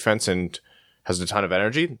good defense and has a ton of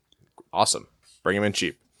energy? Awesome. Bring him in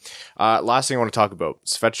cheap. Last thing I want to talk about,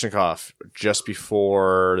 Svechnikov, just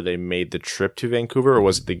before they made the trip to Vancouver, or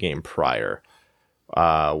was it the game prior,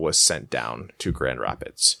 was sent down to Grand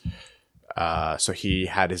Rapids. So he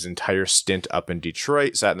had his entire stint up in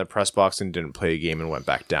Detroit, sat in the press box and didn't play a game and went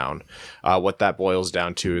back down. What that boils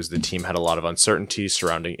down to is the team had a lot of uncertainty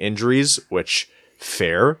surrounding injuries, which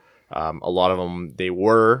fair. A lot of them, they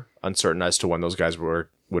were uncertain as to when those guys would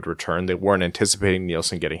return. They weren't anticipating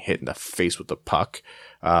Nielsen getting hit in the face with the puck.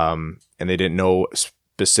 And they didn't know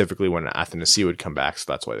specifically when Athanasi would come back, so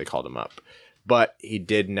that's why they called him up. But he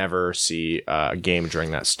did never see a game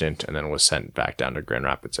during that stint and then was sent back down to Grand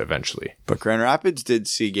Rapids eventually. But Grand Rapids did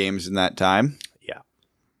see games in that time. Yeah.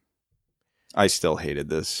 I still hated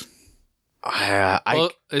this.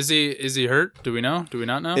 Is he hurt? Do we know? Do we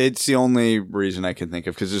not know? It's the only reason I can think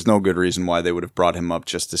of, because there's no good reason why they would have brought him up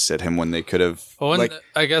just to sit him when they could have. Well,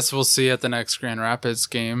 I guess we'll see at the next Grand Rapids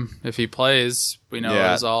game. If he plays, we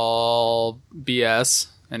know it's all BS.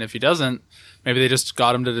 And if he doesn't, maybe they just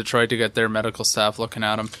got him to Detroit to get their medical staff looking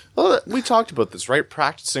at him. Well, we talked about this, right?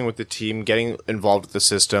 Practicing with the team, getting involved with the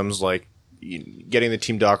systems, like getting the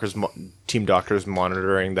team doctors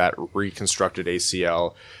monitoring that reconstructed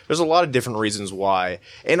ACL. There's a lot of different reasons why.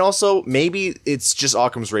 And also, maybe it's just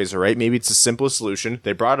Occam's razor, right? Maybe it's the simplest solution.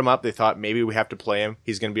 They brought him up. They thought maybe we have to play him.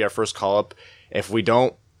 He's going to be our first call-up. If we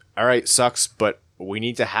don't, all right, sucks, but we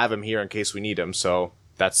need to have him here in case we need him. So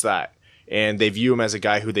that's that. And they view him as a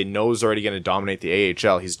guy who they know is already going to dominate the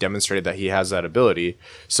AHL. He's demonstrated that he has that ability.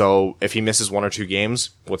 So if he misses 1 or 2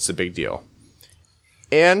 games, what's the big deal?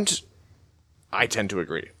 And I tend to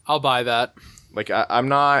agree. I'll buy that. Like, I'm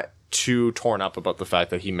not too torn up about the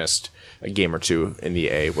fact that he missed a game or 2 in the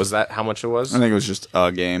A. Was that how much it was? I think it was just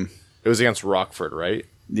a game. It was against Rockford, right?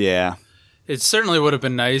 Yeah. It certainly would have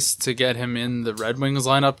been nice to get him in the Red Wings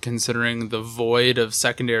lineup, considering the void of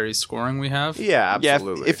secondary scoring we have. Yeah, Yeah,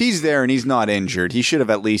 absolutely. if he's there and he's not injured, he should have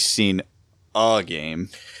at least seen a game.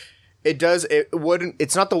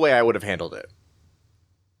 It's not the way I would have handled it.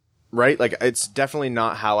 Right? Like, it's definitely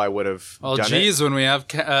not how I would have Well, done geez, when we have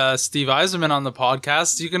Steve Eiserman on the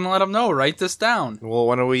podcast, you can let him know. Write this down. it. Well,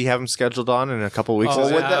 when do we have him scheduled on in a couple weeks? Oh,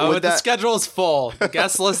 Is it? yeah. would The that- schedule is full. The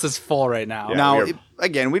guest list is full right now. Yeah. Now, we are-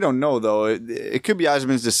 again, we don't know, though. It could be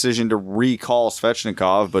Eiserman's decision to recall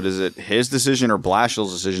Svechnikov, but is it his decision or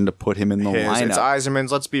Blashill's decision to put him in the It's lineup?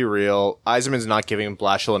 Eiserman's. Let's be real. Eiserman's not giving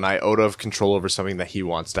Blashill an iota of control over something that he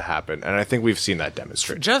wants to happen, and I think we've seen that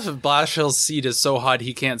demonstrated. Jeff Blashill's seat is so hot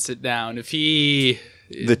he can't sit down. If he...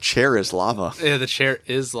 The chair is lava. Yeah, the chair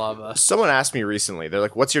is lava. Someone asked me recently, they're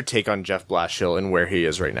like, what's your take on Jeff Blashill and where he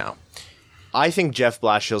is right now? I think Jeff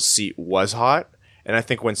Blashill's seat was hot, and I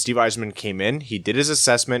think when Steve Yzerman came in, he did his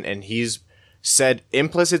assessment, and he's said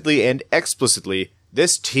implicitly and explicitly,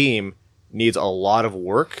 this team needs a lot of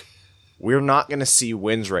work. We're not going to see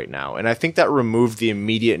wins right now. And I think that removed the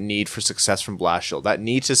immediate need for success from Blashill. That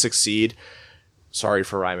need to succeed, sorry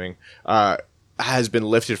for rhyming, has been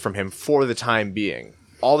lifted from him for the time being.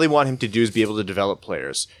 All they want him to do is be able to develop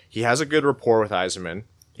players. He has a good rapport with Yzerman.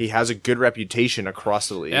 He has a good reputation across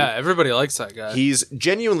the league. Yeah, everybody likes that guy. He's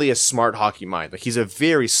genuinely a smart hockey mind. Like, he's a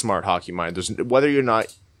very smart hockey mind. There's whether or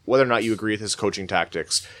not you agree with his coaching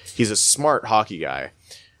tactics, he's a smart hockey guy.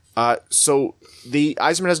 So the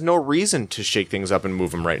Yzerman has no reason to shake things up and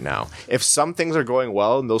move him right now. If some things are going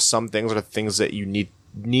well, and those some things are things that you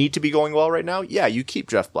need to be going well right now, yeah, you keep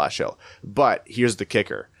Jeff Blashill. But here's the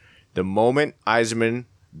kicker: the moment Yzerman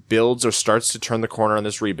builds or starts to turn the corner on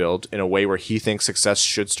this rebuild in a way where he thinks success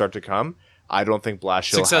should start to come, I don't think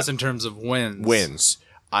Blashill Success in terms of wins.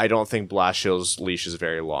 I don't think Blashill's leash is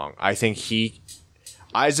very long. I think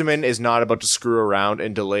Yzerman is not about to screw around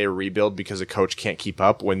and delay a rebuild because a coach can't keep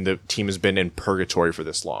up when the team has been in purgatory for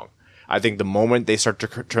this long. I think the moment they start to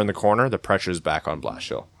turn the corner, the pressure is back on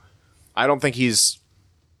Blashill. I don't think he's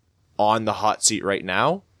on the hot seat right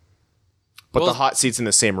now, but the hot seat's in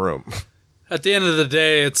the same room. At the end of the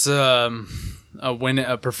day, it's a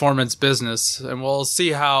performance business, and we'll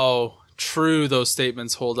see how true those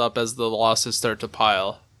statements hold up as the losses start to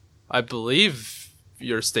pile. I believe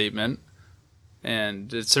your statement,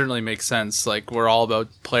 and it certainly makes sense. Like, we're all about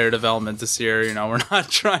player development this year. You know, we're not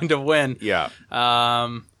trying to win. Yeah.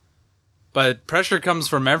 But pressure comes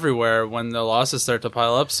from everywhere when the losses start to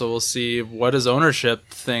pile up. So we'll see, what does ownership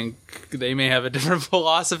think? They may have a different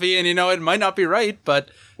philosophy, and it might not be right, but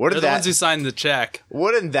they're the ones who signed the check.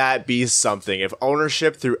 Wouldn't that be something if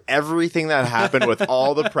ownership, through everything that happened with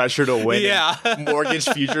all the pressure to win and mortgage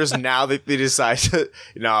futures, now that they decide to,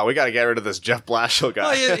 no, we got to get rid of this Jeff Blashill guy.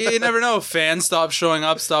 Well, you never know. Fans stop showing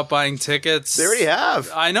up, stop buying tickets. They already have.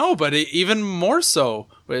 I know, but even more so.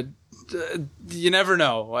 You never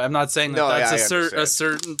know. I'm not saying that's a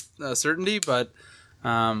certainty, but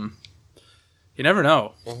you never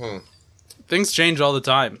know. Mm-hmm. Things change all the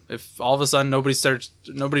time. If all of a sudden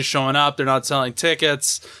nobody's showing up, they're not selling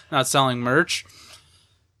tickets, not selling merch,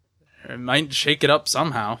 it might shake it up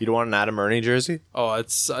somehow. You don't want an Adam Ernie jersey? Oh,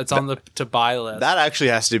 it's on the to buy list. That actually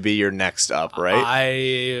has to be your next up, right?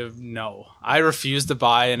 I refuse to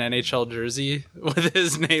buy an NHL jersey with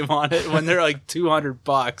his name on it when they're like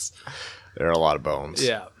 $200. There are a lot of bones.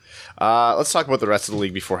 Yeah. Let's talk about the rest of the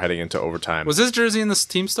league before heading into overtime. Was his jersey in the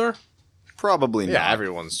team store? Probably not. Yeah,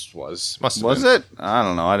 everyone's was. Must have Was been. it? I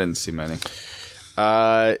don't know. I didn't see many.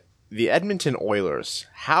 The Edmonton Oilers.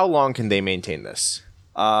 How long can they maintain this?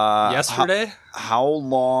 Yesterday? How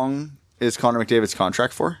long is Connor McDavid's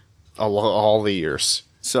contract for? All the years.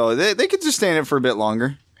 So they could sustain it for a bit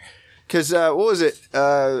longer. Because what was it?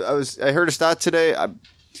 I heard a stat today.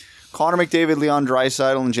 Connor McDavid, Leon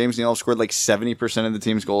Draisaitl, and James Neal scored like 70% of the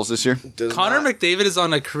team's goals this year. Connor McDavid is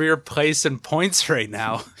on a career place in points right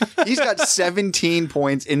now. He's got 17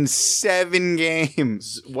 points in 7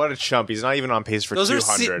 games. What a chump. He's not even on pace for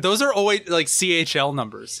 200. Those are always like CHL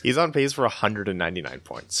numbers. He's on pace for 199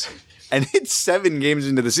 points. And it's 7 games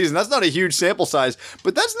into the season. That's not a huge sample size,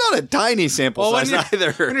 but that's not a tiny sample size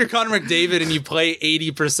either. When you're Connor McDavid and you play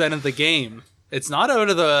 80% of the game, it's not out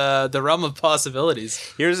of the realm of possibilities.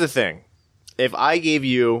 Here's the thing. If I gave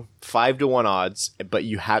you 5-1 odds, but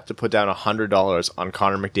you had to put down $100 on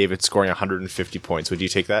Connor McDavid scoring 150 points, would you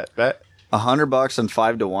take that bet? $100 on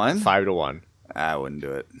 5-1? 5-1. I wouldn't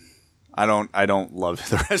do it. I don't love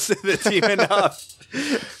the rest of the team enough.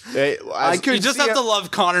 You just have to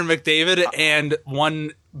love Connor McDavid and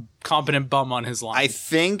one competent bum on his line. I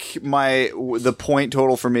think the point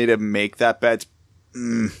total for me to make that bet,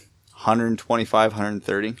 125,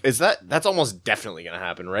 130. That's almost definitely going to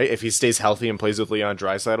happen, right? If he stays healthy and plays with Leon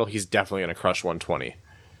Draisaitl, he's definitely going to crush 120.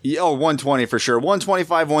 Yeah, 120 for sure.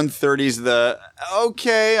 125, 130 is the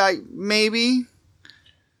maybe.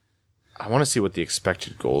 I want to see what the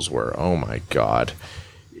expected goals were. Oh my god.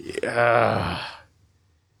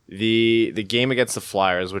 The game against the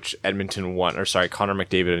Flyers, which Edmonton won, Connor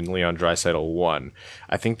McDavid and Leon Draisaitl won.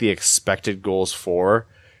 I think the expected goals for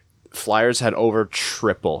Flyers had over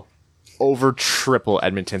triple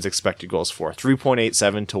Edmonton's expected goals for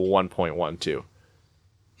 3.87 to 1.12.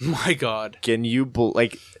 My God. Can you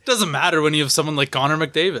it doesn't matter when you have someone like Connor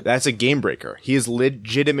McDavid. That's a game breaker. He is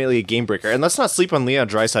legitimately a game breaker. And let's not sleep on Leon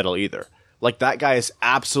Draisaitl either. Like, that guy is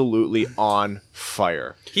absolutely on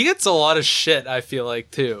fire. He gets a lot of shit, I feel like,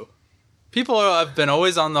 too. People have been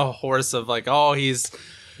always on the horse of like, oh, he's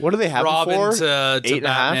what do they have Robin for? to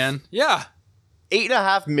Batman. Yeah.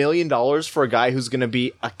 $8.5 million for a guy who's going to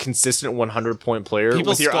be a consistent 100-point player.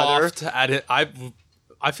 People with your scoffed at it.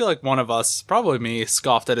 I feel like one of us, probably me,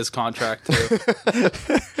 scoffed at his contract too.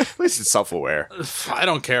 At least it's self-aware. I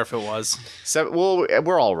don't care if it was. Well,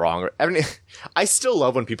 we're all wrong. I mean, I still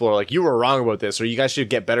love when people are like, you were wrong about this, or you guys should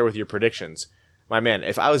get better with your predictions. My man,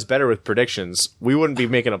 if I was better with predictions, we wouldn't be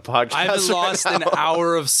making a podcast. I haven't lost an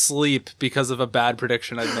hour of sleep because of a bad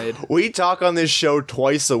prediction I made. We talk on this show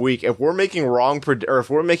twice a week. If we're making or if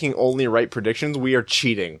we're making only right predictions, we are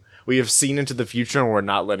cheating. We have seen into the future, and we're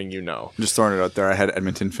not letting you know. I'm just throwing it out there. I had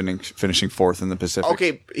Edmonton finishing fourth in the Pacific.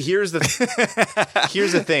 Okay, here's the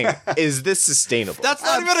thing. Is this sustainable? That's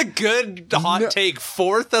not even a good hot take.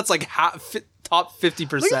 Fourth? That's like top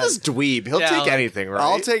 50%. Look at this dweeb. He'll take anything, right?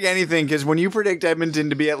 I'll take anything, because when you predict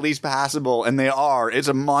Edmonton to be at least passable, and they are, it's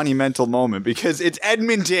a monumental moment, because it's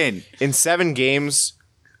Edmonton. In 7 games...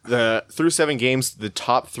 Through 7 games, the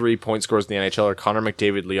top 3 point scorers in the NHL are Connor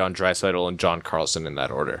McDavid, Leon Draisaitl, and John Carlson in that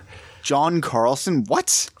order. John Carlson?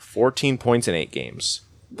 What? 14 points in 8 games.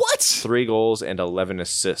 What? 3 goals and 11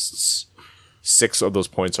 assists. 6 of those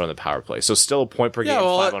points are on the power play. So still a point per game,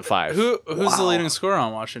 5 on 5. Who's the leading scorer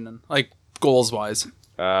on Washington? Like, goals-wise?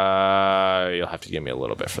 You'll have to give me a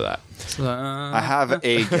little bit for that. I have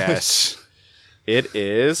a guess. It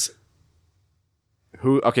is...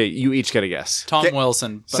 Who? Okay, you each get a guess. Tom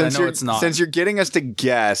Wilson, but I know it's not. Since you're getting us to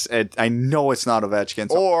guess, I know it's not Ovechkin.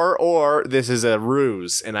 So or this is a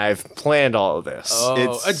ruse, and I've planned all of this.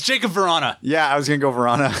 Oh, it's Jacob Verana. Yeah, I was going to go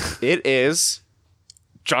Verana. It is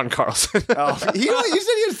John Carlson. You said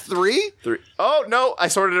he had 3? 3. Oh, no, I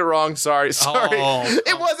sorted it wrong. Sorry. It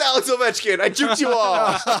was Alex Ovechkin. I juked you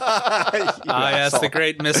all. Yes, the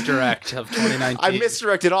great misdirect of 2019. I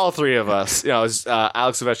misdirected all 3 of us. You know, it was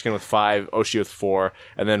Alex Ovechkin with 5, Oshie with 4,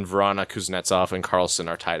 and then Verana, Kuznetsov, and Carlson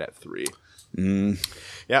are tied at 3.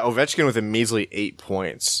 Yeah, Ovechkin with a measly 8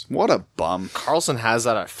 points. What a bum. Carlson has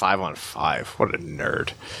that at 5 on 5. What a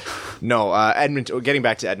nerd. No, Edmonton. Getting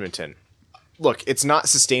back to Edmonton. Look, it's not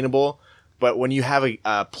sustainable, but when you have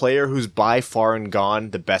a player who's by far and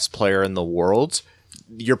gone the best player in the world,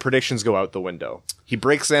 your predictions go out the window. He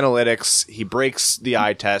breaks analytics, he breaks the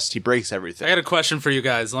eye test, he breaks everything. I got a question for you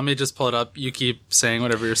guys. Let me just pull it up. You keep saying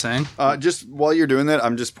whatever you're saying. Just while you're doing that,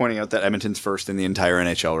 I'm just pointing out that Edmonton's first in the entire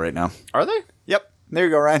NHL right now. Are they? Yep. There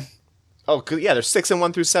you go, Ryan. Oh, yeah, they're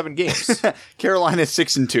 6-1 through 7 games. Carolina's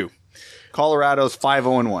 6-2. Colorado's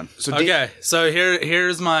 5-0-1. So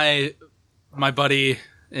here's my buddy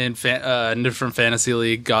in a different fantasy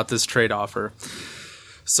league got this trade offer.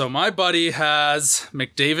 So my buddy has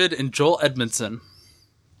McDavid and Joel Edmondson,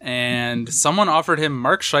 and someone offered him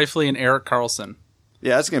Mark Scheifele and Erik Karlsson.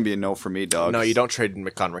 Yeah, that's going to be a no for me, dog. No, you don't trade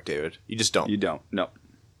Connor McDavid. You just don't. You don't. No.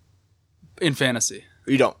 In fantasy.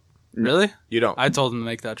 You don't. Really? You don't. I told him to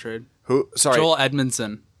make that trade. Who? Sorry. Joel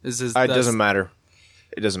Edmondson is his. It doesn't matter.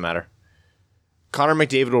 It doesn't matter. Connor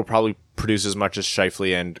McDavid will probably produce as much as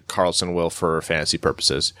Scheifele and Karlsson will for fantasy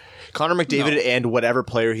purposes. Connor McDavid and whatever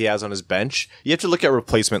player he has on his bench, you have to look at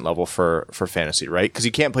replacement level for fantasy, right? Because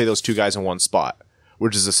you can't play those 2 guys in one spot,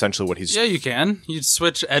 which is essentially what he's... Yeah, you can. You'd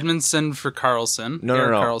switch Edmondson for Karlsson. No.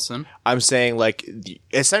 Karlsson. I'm saying, like,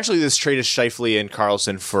 essentially this trade is Scheifele and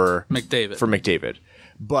Karlsson for McDavid.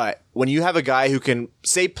 But when you have a guy who can,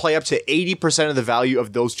 say, play up to 80% of the value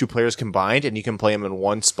of those 2 players combined, and you can play them in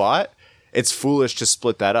one spot, it's foolish to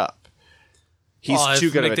split that up. He's too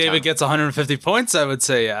good of a talent. McDavid gets 150 points, I would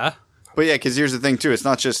say, yeah. But yeah, because here's the thing, too. It's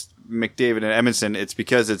not just McDavid and Edmondson. It's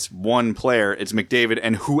because it's one player. It's McDavid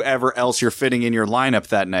and whoever else you're fitting in your lineup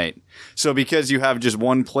that night. So because you have just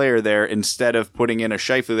one player there, instead of putting in a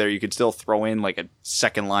Scheifele there, you could still throw in like a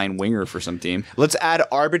second-line winger for some team. Let's add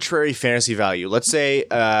arbitrary fantasy value. Let's say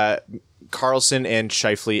Carlson and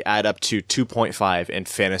Scheifele add up to 2.5 in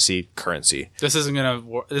fantasy currency. This isn't gonna.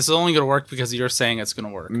 This is only gonna work because you're saying it's gonna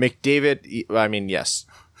work. McDavid, I mean, yes,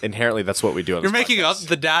 inherently that's what we do. On You're this making podcast. up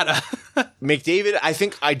the data. McDavid.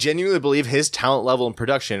 I genuinely believe his talent level in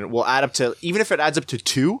production will add up to, even if it adds up to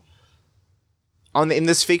 2 in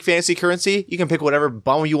this fake fantasy currency, you can pick whatever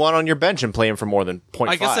bum you want on your bench and play him for more than 0.5.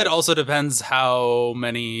 I guess it also depends how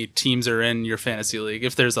many teams are in your fantasy league.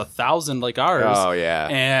 If there's 1,000 like ours, Oh yeah.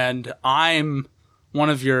 and I'm one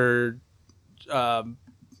of your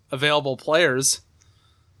available players,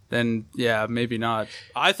 then yeah, maybe not.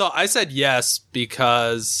 I said yes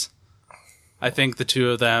because I think the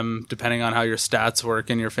two of them, depending on how your stats work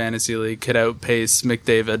in your fantasy league, could outpace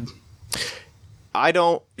McDavid.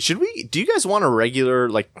 Do you guys want a regular,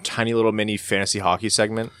 like, tiny little mini fantasy hockey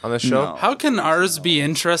segment on this show? No. How can ours be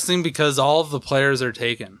interesting because all of the players are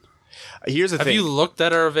taken? Here's the Have thing. you looked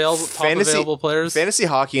at our top available players? Fantasy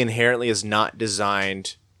hockey inherently is not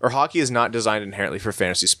designed, or hockey is not designed inherently for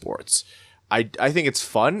fantasy sports. I think it's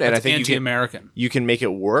fun, and I think anti-American. you can make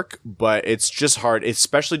it work, but it's just hard. It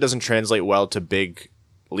especially doesn't translate well to big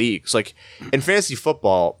leagues. Like, in fantasy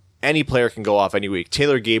football, any player can go off any week.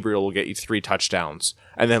 Taylor Gabriel will get you 3 touchdowns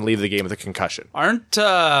and then leave the game with a concussion. Aren't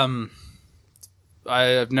I've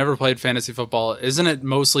never played fantasy football. Isn't it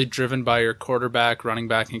mostly driven by your quarterback, running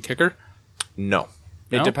back, and kicker? No.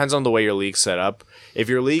 No? It depends on the way your league's set up. If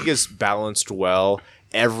your league is balanced well,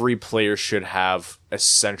 every player should have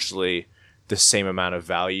essentially the same amount of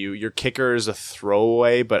value. Your kicker is a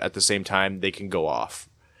throwaway, but at the same time, they can go off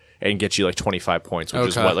and get you like 25 points, which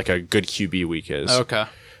is Okay. what like a good QB week is. Okay.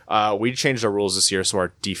 We changed our rules this year, so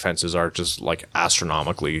our defenses are just like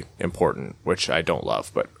astronomically important, which I don't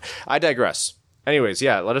love, but I digress. Anyways,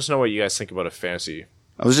 yeah, let us know what you guys think about a fantasy.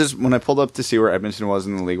 I was just, when I pulled up to see where Edmonton was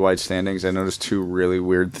in the league-wide standings, I noticed 2 really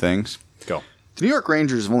weird things. Go. The New York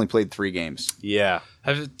Rangers have only played 3 games. Yeah.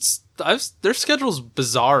 Their schedule's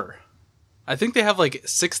bizarre. I think they have like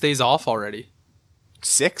 6 days off already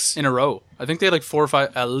 6? in a row. I think they had like 4 or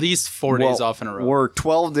 5, at least 4 days off in a row. We're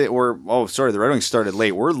 12 days. The Red Wings started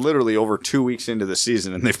late. We're literally over 2 weeks into the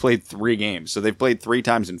season, and they've played 3 games. So they've played 3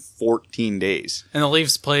 times in 14 days. And the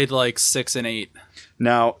Leafs played like 6 and 8.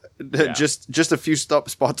 Now, just a few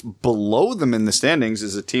spots below them in the standings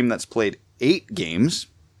is a team that's played 8 games.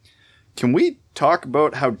 Can we talk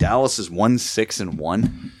about how Dallas is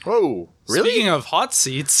 1-6-1? Whoa. Really? Speaking of hot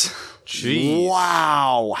seats, Jeez.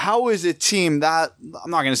 Wow. How is a team that, I'm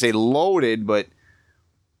not going to say loaded, but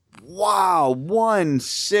wow,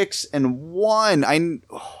 1-6-1.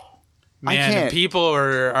 man, can't. people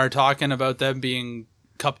are talking about them being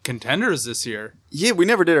cup contenders this year. Yeah, we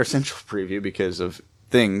never did our central preview because of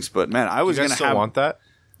things, but man, I was You going guys to still have want that?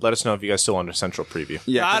 Let us know if you guys still want a central preview.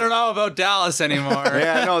 Yeah, I don't know about Dallas anymore.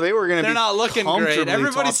 Yeah, no, they were going to. They're not looking great.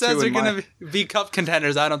 Everybody top says 2 they're in going to be cup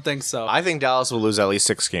contenders. I don't think so. I think Dallas will lose at least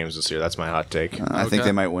 6 games this year. That's my hot take. I think Okay.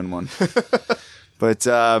 they might win one. But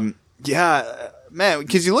yeah, man,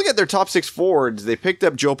 because you look at their top 6 forwards, they picked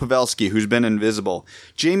up Joe Pavelski, who's been invisible.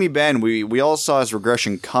 Jamie Benn, we all saw his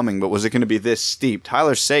regression coming, but was it going to be this steep?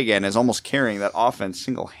 Tyler Seguin is almost carrying that offense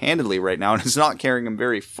single-handedly right now, and it's not carrying him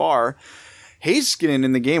very far. Heiskanen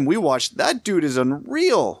in the game we watched, that dude is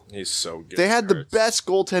unreal. He's so good. They had the best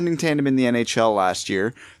goaltending tandem in the NHL last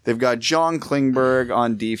year. They've got John Klingberg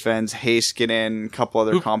on defense, Heiskanen, a couple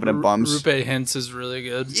other competent bums. Rupe Hintz is really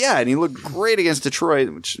good. Yeah, and he looked great against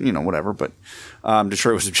Detroit, which, whatever, but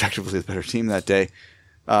Detroit was objectively the better team that day.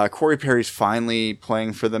 Corey Perry's finally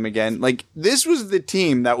playing for them again. Like, this was the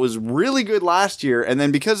team that was really good last year, and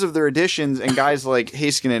then because of their additions and guys like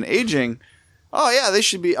Heiskanen aging, oh yeah, they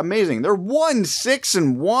should be amazing. They're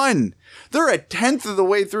 1-6-1. They're a 10th of the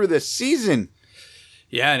way through this season.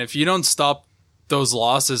 Yeah, and if you don't stop those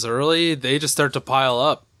losses early, they just start to pile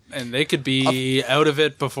up. And they could be out of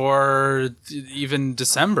it before even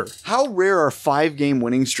December. How rare are 5-game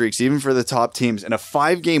winning streaks, even for the top teams? And a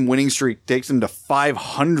 5-game winning streak takes them to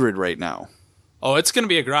 500 right now. Oh, it's going to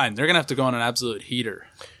be a grind. They're going to have to go on an absolute heater.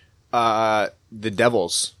 The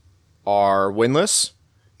Devils are winless.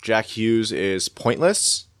 Jack Hughes is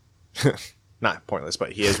pointless. Not pointless,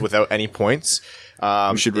 but he is without any points.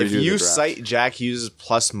 should If redo the you draft. cite Jack Hughes'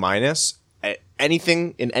 plus minus at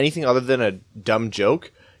anything other than a dumb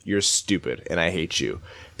joke, you're stupid, and I hate you.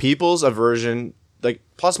 People's aversion, like,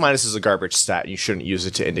 plus minus is a garbage stat, and you shouldn't use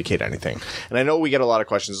it to indicate anything. And I know we get a lot of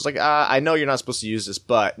questions. It's like, I know you're not supposed to use this,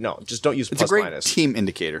 but no, just don't use It's a plus great minus. team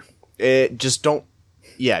indicator. Don't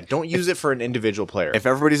use it for an individual player. If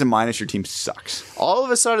everybody's a minus, your team sucks. All of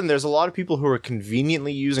a sudden, there's a lot of people who are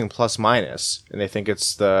conveniently using plus minus, and they think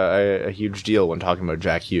it's a huge deal when talking about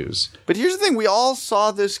Jack Hughes. But here's the thing. We all saw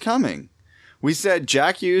this coming. We said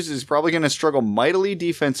Jack Hughes is probably going to struggle mightily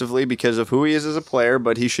defensively because of who he is as a player,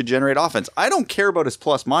 but he should generate offense. I don't care about his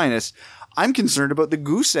plus minus. I'm concerned about the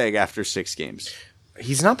goose egg after 6 games.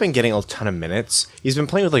 He's not been getting a ton of minutes. He's been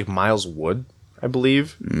playing with like Miles Wood, I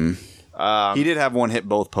believe. He did have one hit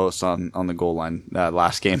both posts on the goal line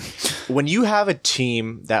last game. When you have a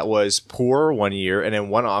team that was poor one year and in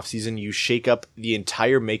one offseason you shake up the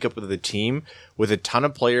entire makeup of the team with a ton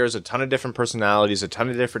of players, a ton of different personalities, a ton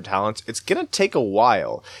of different talents, it's going to take a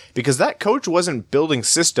while because that coach wasn't building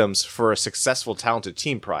systems for a successful, talented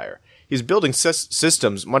team prior. He's building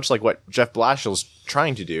systems much like what Jeff Blashill's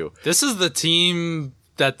trying to do. This is the team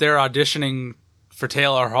that they're auditioning for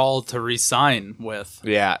Taylor Hall to re-sign with.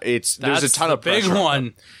 Yeah, there's a ton the of pressure. big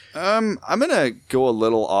one. I'm going to go a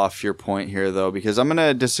little off your point here, though, because I'm going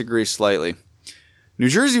to disagree slightly. New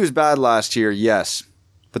Jersey was bad last year, yes,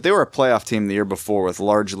 but they were a playoff team the year before with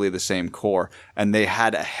largely the same core, and they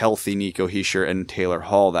had a healthy Nico Hischier and Taylor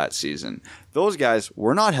Hall that season. Those guys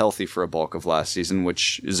were not healthy for a bulk of last season,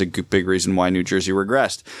 which is a big reason why New Jersey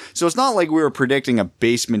regressed. So it's not like we were predicting a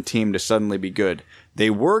basement team to suddenly be good. They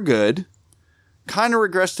were good, kind of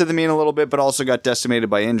regressed to the mean a little bit, but also got decimated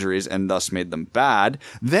by injuries and thus made them bad.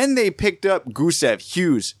 Then they picked up Gusev,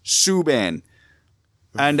 Hughes, Subban,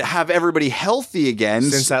 and have everybody healthy again.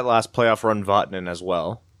 Since that last playoff run, Vatanen as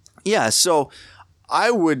well. Yeah, so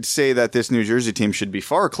I would say that this New Jersey team should be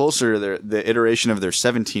far closer to the iteration of their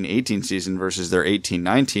 17-18 season versus their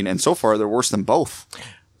 18-19, and so far they're worse than both.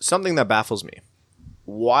 Something that baffles me.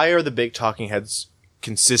 Why are the big talking heads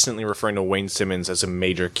consistently referring to Wayne Simmons as a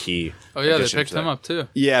major key? Oh yeah, they addition picked to him that? up too.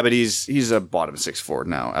 Yeah, but he's a bottom 6 forward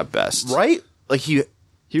now at best. Right? Like he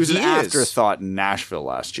was an is. afterthought in Nashville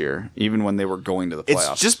last year, even when they were going to the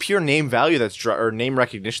playoffs. It's just pure name value or name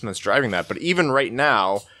recognition that's driving that. But even right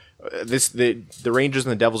now, the Rangers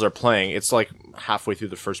and the Devils are playing. It's like halfway through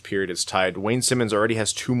the first period. It's tied. Wayne Simmons already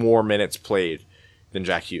has 2 more minutes played than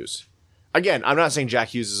Jack Hughes. Again, I'm not saying Jack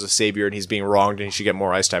Hughes is a savior and he's being wronged and he should get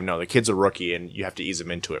more ice time. No, the kid's a rookie and you have to ease him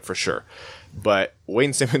into it for sure. But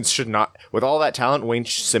Wayne Simmons should not, with all that talent, Wayne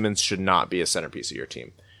Simmons should not be a centerpiece of your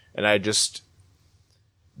team. And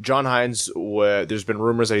John Hines, there's been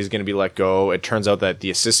rumors that he's going to be let go. It turns out that the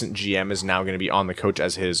assistant GM is now going to be on the coach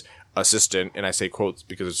as his assistant. And I say quotes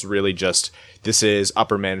because it's really just, this is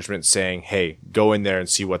upper management saying, hey, go in there and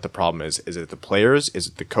see what the problem is. Is it the players? Is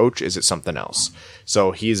it the coach? Is it something else?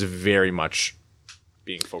 So he's very much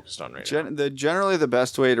being focused on right now. Generally, the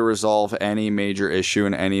best way to resolve any major issue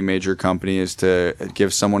in any major company is to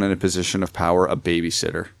give someone in a position of power a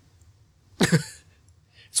babysitter.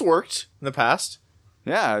 It's worked in the past.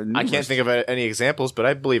 Yeah. I can't think of any examples, but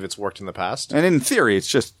I believe it's worked in the past. And in theory, it's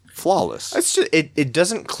just flawless. It's just it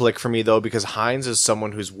doesn't click for me though because Hines is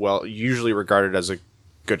someone who's usually regarded as a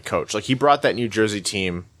good coach. Like he brought that New Jersey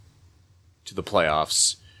team to the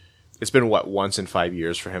playoffs. It's been once in 5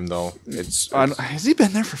 years for him though. Has he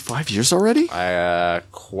been there for 5 years already?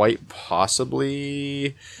 Quite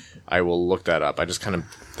possibly. I will look that up.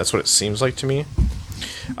 That's what it seems like to me.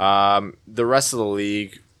 The rest of the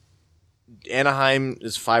league, Anaheim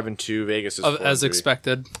is 5-2. Vegas is 4-3. As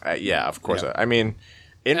expected. Yeah, of course. Yeah. I mean,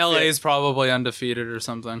 LA is probably undefeated or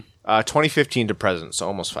something. 2015 to present, so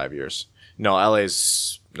almost 5 years. No,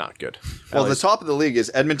 LA's not good. Well, the top of the league is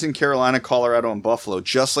Edmonton, Carolina, Colorado, and Buffalo,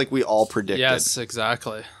 just like we all predicted. Yes,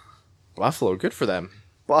 exactly. Buffalo, good for them.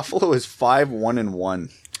 Buffalo is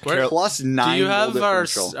 5-1-1. Plus 9 Do you have goal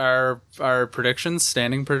differential. our predictions,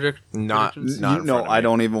 standing predictions? Not in front of I me.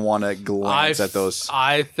 don't even want to glance at those.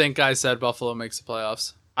 I think I said Buffalo makes the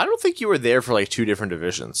playoffs. I don't think you were there for like 2 different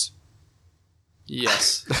divisions.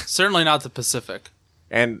 Yes. Certainly not the Pacific.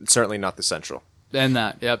 And certainly not the Central. And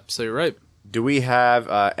that, yep, so you're right. Do we have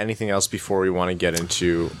anything else before we want to get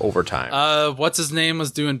into overtime? What's his name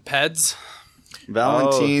was doing PEDs?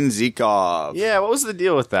 Valentin Zikov. Yeah, what was the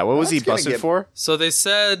deal with that? What was he That's gonna busted get- for? So they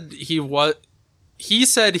said he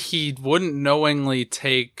said he wouldn't knowingly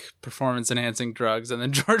take performance enhancing drugs, and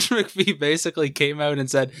then George McPhee basically came out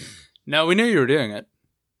and said, "No, we knew you were doing it.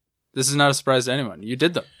 This is not a surprise to anyone. You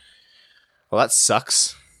did them." Well, that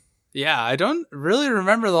sucks. Yeah, I don't really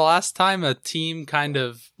remember the last time a team kind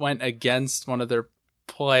of went against one of their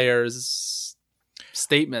players'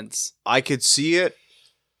 statements. I could see it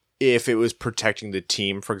if it was protecting the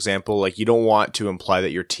team, for example. Like, you don't want to imply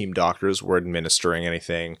that your team doctors were administering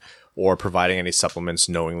anything or providing any supplements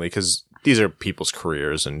knowingly, because these are people's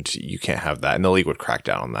careers and you can't have that. And the league would crack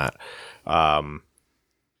down on that.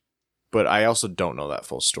 But I also don't know that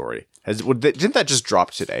full story. Didn't that just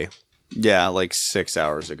drop today? Yeah, like 6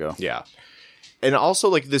 hours ago. Yeah. And also,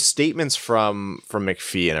 like, the statements from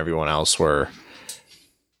McPhee and everyone else were,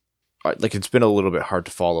 like it's been a little bit hard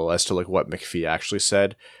to follow as to like what McPhee actually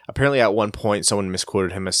said. Apparently at one point someone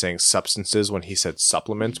misquoted him as saying substances when he said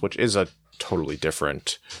supplements, which is a totally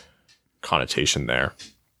different connotation there.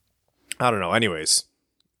 I don't know. Anyways,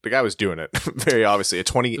 the guy was doing it very obviously. A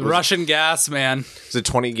 20 Russian gas, man. Is it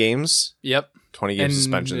 20 games? Yep. 20 game And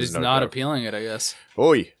suspension he's is no not joke. appealing it, I guess.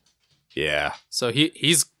 Oy. Yeah. So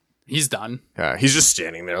he's done. He's just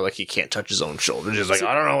standing there like he can't touch his own shoulder. Just like,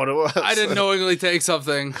 I don't know what it was. I didn't knowingly take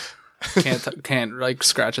something. Can't like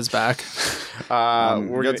scratch his back.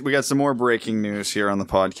 We got some more breaking news here on the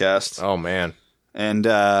podcast. Oh, man. And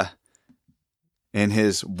in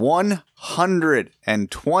his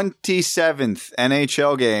 127th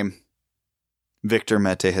NHL game, Victor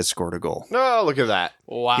Mete has scored a goal. Oh, look at that.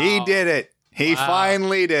 Wow. He did it. He Wow.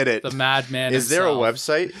 finally did it. The madman. Is there a himself.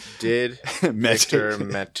 website? Did Victor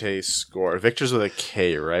Mete score? Victor's with a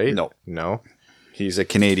K, right? No. No? He's a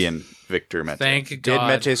Canadian Victor Mete. Thank Did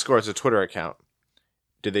God. Mete score? It's a Twitter account.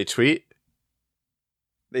 Did they tweet?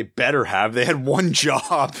 They better have. They had one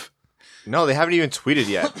job. No, they haven't even tweeted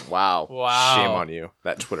yet. Wow. Wow. Shame on you,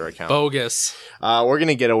 that Twitter account. Bogus. We're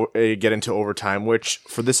going to get into overtime, which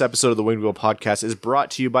for this episode of the Winged Wheel Podcast is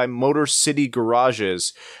brought to you by Motor City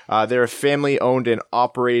Garages. They're a family-owned and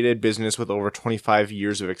operated business with over 25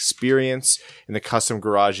 years of experience in the custom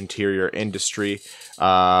garage interior industry.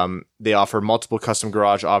 They offer multiple custom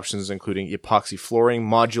garage options, including epoxy flooring,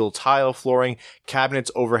 modular tile flooring, cabinets,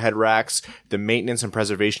 overhead racks, the maintenance and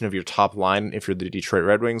preservation of your top line if you're the Detroit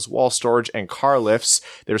Red Wings, wall storage, and car lifts.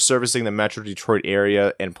 They're servicing the Metro Detroit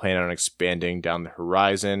area and plan on expanding down the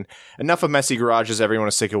horizon. Enough of messy garages everyone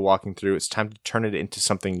is sick of walking through. It's time to turn it into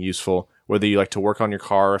something useful. Whether you like to work on your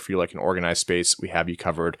car or if you like an organized space, we have you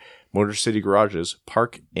covered. Motor City Garages,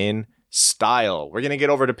 park in style. We're going to get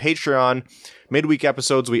over to Patreon. Midweek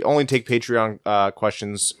episodes, we only take Patreon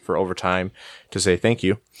questions for overtime to say thank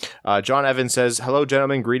you. John Evans says, hello,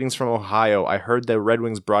 gentlemen. Greetings from Ohio. I heard the Red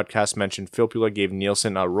Wings broadcast mentioned Filppula gave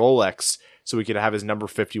Nielsen a Rolex so we could have his number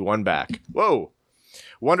 51 back. Whoa.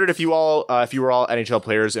 Wondered if you were all NHL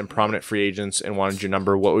players and prominent free agents and wanted your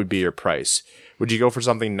number, what would be your price? Would you go for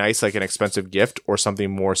something nice like an expensive gift or something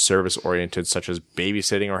more service-oriented such as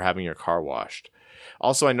babysitting or having your car washed?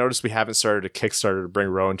 Also, I noticed we haven't started a Kickstarter to bring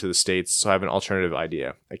Rowan to the States, so I have an alternative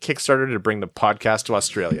idea. A Kickstarter to bring the podcast to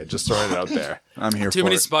Australia. Just throwing it out there. I'm here Too for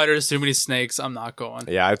many it. spiders, too many snakes. I'm not going.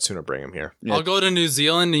 Yeah, I'd sooner bring him here. Yeah. I'll go to New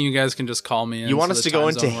Zealand and you guys can just call me in. You want so us the to go time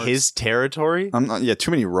into zone works. his territory? I'm not. Yeah, too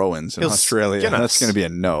many Rowans in He'll Australia. skin us. That's going to be a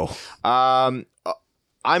no.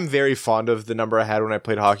 I'm very fond of the number I had when I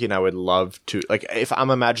played hockey, and I would love to, like, if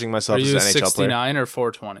I'm imagining myself Are as you an NHL player. 69 or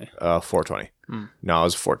 420? 420. No, I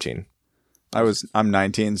was 14. I'm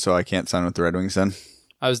 19, so I can't sign with the Red Wings then.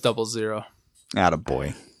 I was 00.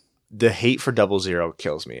 Attaboy. The hate for 00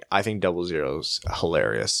 kills me. I think 00's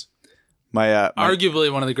hilarious. My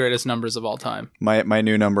Arguably one of the greatest numbers of all time. my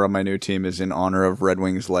new number on my new team is in honor of Red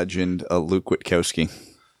Wings legend Luke Witkowski.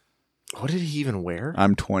 What did he even wear?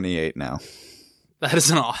 I'm 28 now. That is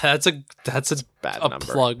that's a Bad a number.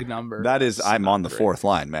 plug number. That is, I'm on the fourth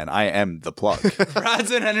line, man. I am the plug.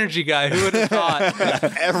 Brad's an energy guy. Who would have thought?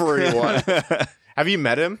 Everyone. Have you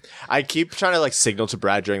met him? I keep trying to like signal to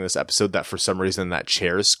Brad during this episode that for some reason that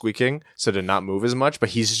chair is squeaking, so to not move as much, but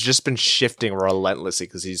he's just been shifting relentlessly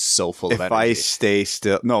because he's so full of If energy. I stay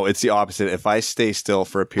still, no, it's the opposite. If I stay still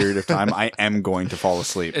for a period of time, I am going to fall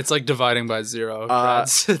asleep. It's like dividing by 0. Brad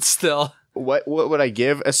sits still. What would I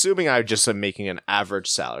give? Assuming I just am making an average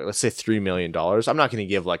salary, let's say $3 million. I'm not going to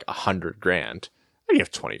give like $100,000. I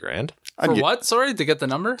give $20,000 For what? Sorry, to get the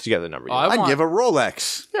number? to get the number. Oh, I I'd want- give a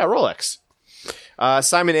Rolex. Yeah, Rolex.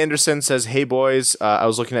 Simon Anderson says, hey, boys, I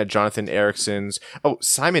was looking at Jonathan Erickson's. Oh,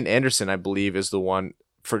 Simon Anderson, I believe, is the one.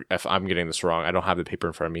 If I'm getting this wrong, I don't have the paper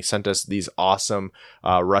in front of me. Sent us these awesome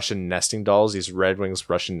Russian nesting dolls, these Red Wings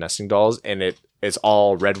Russian nesting dolls, and it's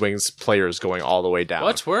all Red Wings players going all the way down.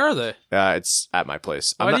 What? Where are they? It's at my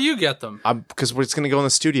place. Why do you get them? Because it's going to go in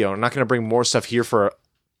the studio. I'm not going to bring more stuff here for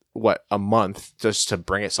a month just to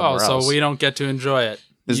bring it somewhere Oh, else. so we don't get to enjoy it.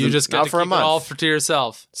 Is You the- just get not to for a keep it month. all to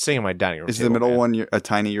yourself. Sitting in my dining room. Is the table, middle man. one a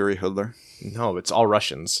tiny Yuri Hoodler? No, it's all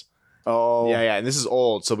Russians. Oh, Yeah, and this is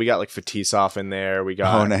old, so we got like Fetisov in there. We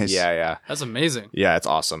got Oh, nice. Yeah. That's amazing. Yeah, it's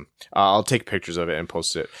awesome. I'll take pictures of it and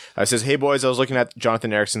post it. It says, hey, boys, I was looking at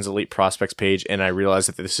Jonathan Erickson's Elite Prospects page, and I realized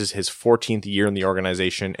that this is his 14th year in the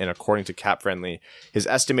organization, and according to Cap Friendly, his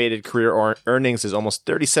estimated career earnings is almost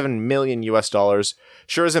 $37 million US.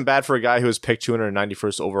 Sure isn't bad for a guy who was picked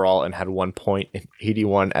 291st overall and had 1 point in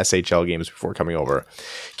 81 SHL games before coming over.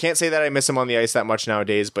 Can't say that I miss him on the ice that much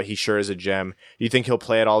nowadays, but he sure is a gem. Do you think he'll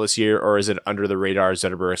play it all this year, or is it under the radar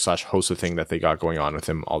Zetterberg /Hossa thing that they got going on with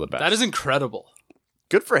him? All the best. That is incredible.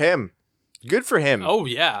 Good for him. Good for him. Oh,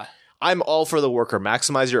 yeah. I'm all for the worker.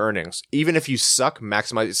 Maximize your earnings. Even if you suck,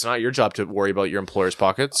 maximize. It's not your job to worry about your employer's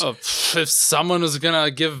pockets. Oh, if someone was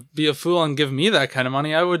going to be a fool and give me that kind of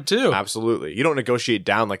money, I would too. Absolutely. You don't negotiate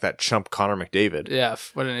down like that chump Connor McDavid. Yeah,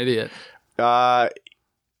 what an idiot. That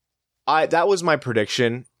was my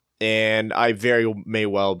prediction, and I very may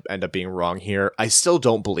well end up being wrong here. I still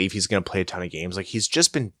don't believe he's going to play a ton of games. Like, he's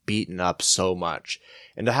just been beaten up so much.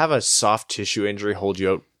 And to have a soft tissue injury hold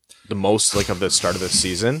you out the most like of the start of the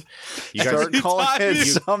season, you guys Start calling it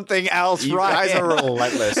something else, you right? guys are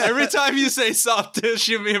relentless. Every time you say soft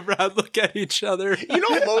tissue, me and Brad look at each other. You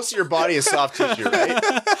know most of your body is soft tissue, right?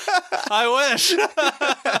 I wish.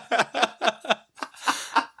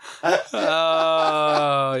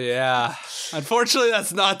 Oh, yeah. Unfortunately,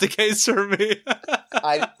 that's not the case for me.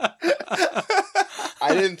 I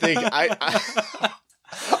didn't think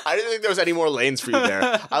I didn't think there was any more lanes for you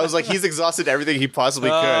there. I was like, he's exhausted everything he possibly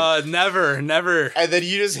could. Never. And then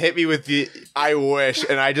you just hit me with the I wish,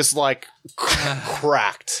 and I just like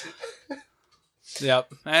cracked.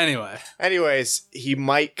 Yep. Anyways, he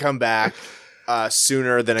might come back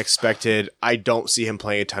sooner than expected. I don't see him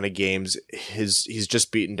playing a ton of games. He's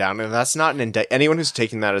just beaten down, and that's not an anyone who's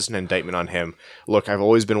taking that as an indictment on him. Look, I've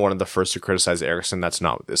always been one of the first to criticize Eriksson. That's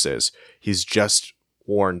not what this is. He's just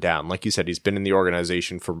worn down. Like you said, he's been in the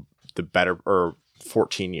organization for the better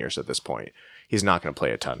 14 years at this point. He's not going to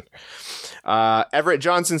play a ton. Everett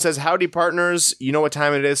Johnson says, howdy partners. You know what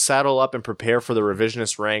time it is. Saddle up and prepare for the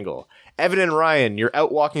revisionist wrangle. Evan and Ryan, you're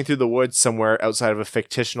out walking through the woods somewhere outside of a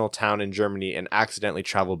fictional town in Germany and accidentally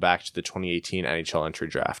travel back to the 2018 NHL entry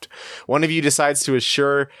draft. One of you decides to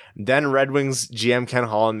assure then Red Wings GM Ken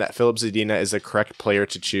Holland that Filip Zadina is the correct player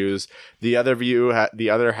to choose. The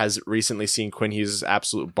other has recently seen Quinn Hughes'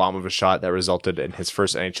 absolute bomb of a shot that resulted in his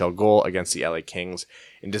first NHL goal against the LA Kings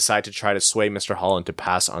and decide to try to sway Mr. Holland to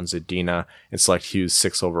pass on Zadina and select Hughes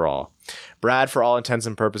 6 overall. Brad, for all intents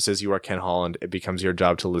and purposes, you are Ken Holland. It becomes your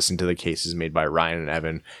job to listen to the cases made by Ryan and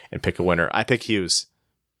Evan and pick a winner. I pick Hughes.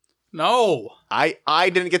 No. I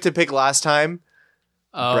didn't get to pick last time.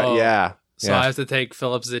 Oh. Brad, yeah. So I have to take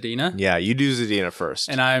Filip Zadina? Yeah, you do Zadina first.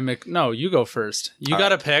 And no, you go first. You got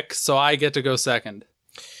to pick, so I get to go second.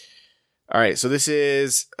 All right, so this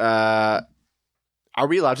is... are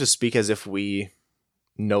we allowed to speak as if we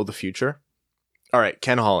know the future? All right,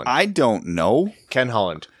 Ken Holland. I don't know. Ken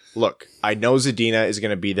Holland. Look, I know Zadina is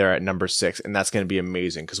going to be there at number 6, and that's going to be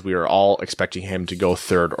amazing because we are all expecting him to go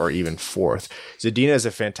 3rd or even 4th. Zadina is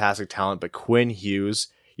a fantastic talent, but Quinn Hughes,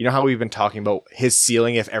 you know how we've been talking about his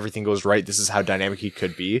ceiling if everything goes right, this is how dynamic he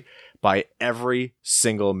could be? By every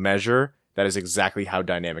single measure, that is exactly how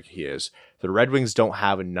dynamic he is. The Red Wings don't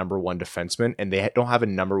have a number 1 defenseman, and they don't have a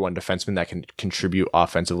number 1 defenseman that can contribute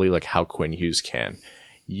offensively like how Quinn Hughes can.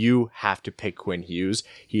 You have to pick Quinn Hughes.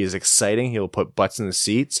 He is exciting. He'll put butts in the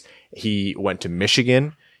seats. He went to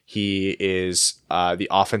Michigan. He is the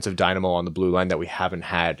offensive dynamo on the blue line that we haven't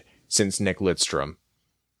had since Nick Lidstrom.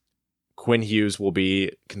 Quinn Hughes will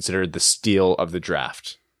be considered the steal of the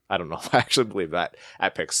draft. I don't know if I actually believe that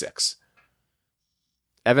at pick 6.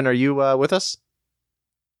 Evan, are you with us?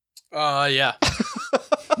 Yeah.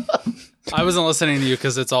 I wasn't listening to you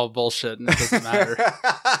because it's all bullshit and it doesn't matter.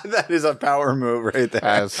 That is a power move right there.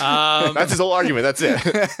 That's his whole argument. That's it.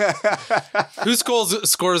 Who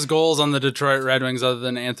scores goals on the Detroit Red Wings other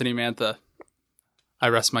than Anthony Mantha? I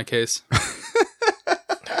rest my case.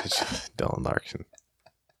 Dylan Larkin.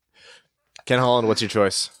 Ken Holland, what's your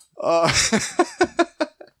choice?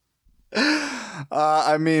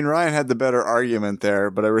 I mean, Ryan had the better argument there,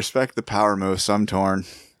 but I respect the power move, so I'm torn.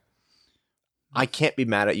 I can't be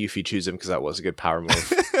mad at you if you choose him because that was a good power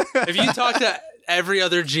move. If you talk to every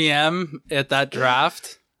other GM at that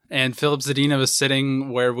draft and Filip Zadina was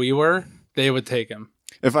sitting where we were, they would take him.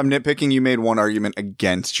 If I'm nitpicking, you made one argument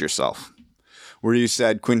against yourself, where you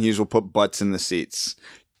said Quinn Hughes will put butts in the seats.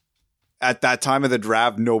 At that time of the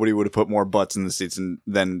draft, nobody would have put more butts in the seats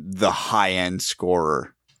than the high-end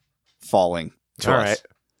scorer falling to All us. right.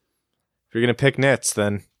 If you're going to pick nits,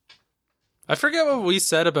 then... I forget what we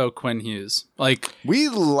said about Quinn Hughes. Like, we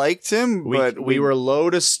liked him, but we were low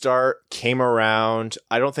to start, came around.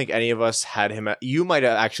 I don't think any of us had him. You might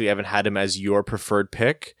have actually haven't had him as your preferred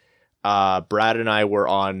pick. Brad and I were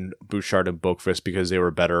on Bouchard and Boqvist because they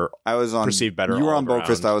were better. I was on perceived better. You were on all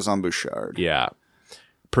Boqvist. around. I was on Bouchard. Yeah,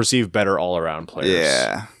 perceived better all around players.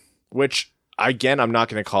 Yeah, which again, I'm not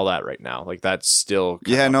going to call that right now. Like that's still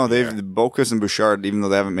Boqvist and Bouchard, even though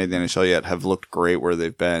they haven't made the NHL yet, have looked great where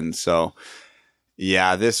they've been. So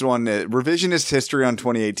Yeah, this one, revisionist history on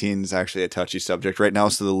 2018 is actually a touchy subject right now.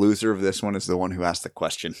 So the loser of this one is the one who asked the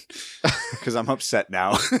question, because I'm upset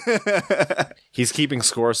now. He's keeping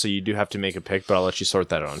score, so you do have to make a pick, but I'll let you sort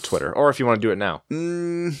that out on Twitter, or if you want to do it now.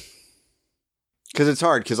 Because it's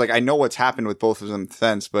hard, because like I know what's happened with both of them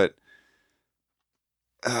since, but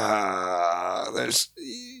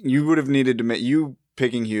you would have needed to make you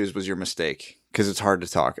picking Hughes was your mistake, because it's hard to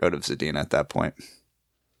talk out of Zadina at that point.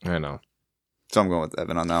 I know. So I'm going with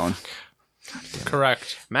Evan on that one.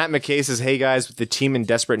 Correct. Matt McKay says, hey guys, with the team in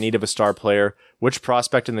desperate need of a star player, which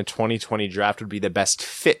prospect in the 2020 draft would be the best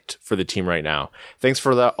fit for the team right now? Thanks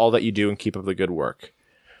for all that you do and keep up the good work.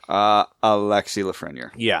 Alexi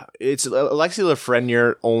Lafreniere. Yeah, it's Alexi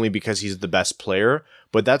Lafreniere only because he's the best player,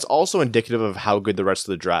 but that's also indicative of how good the rest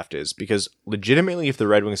of the draft is, because legitimately if the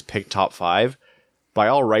Red Wings pick top 5, by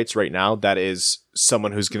all rights right now, that is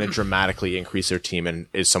someone who's going to dramatically increase their team and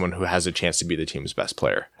is someone who has a chance to be the team's best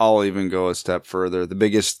player. I'll even go a step further. The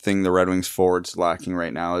biggest thing the Red Wings forwards lacking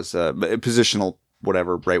right now is positional,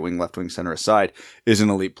 whatever, right wing, left wing, center aside, is an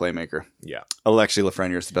elite playmaker. Yeah. Alexi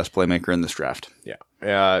Lafreniere is the best playmaker in this draft. Yeah.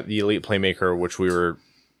 The elite playmaker, which we were,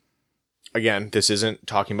 again, this isn't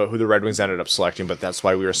talking about who the Red Wings ended up selecting, but that's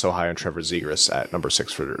why we were so high on Trevor Zegras at number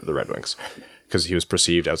 6 for the Red Wings. Because he was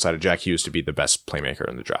perceived outside of Jack Hughes to be the best playmaker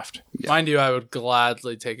in the draft. Yeah. Mind you, I would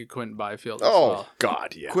gladly take a Quentin Byfield as well.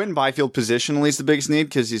 God, yeah. Quentin Byfield positionally is the biggest need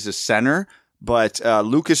because he's a center, but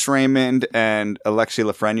Lucas Raymond and Alexi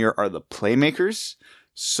Lafreniere are the playmakers,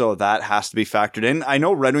 so that has to be factored in. I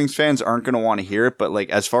know Red Wings fans aren't going to want to hear it, but like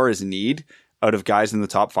as far as need, out of guys in the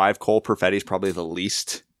top 5, Cole Perfetti is probably the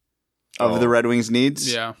least of the Red Wings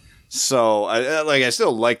needs. Yeah. So I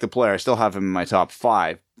still like the player. I still have him in my top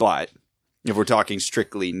 5, but if we're talking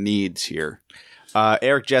strictly needs here.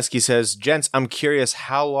 Eric Jeske says, gents, I'm curious,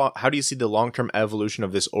 how do you see the long-term evolution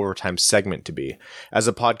of this overtime segment to be? As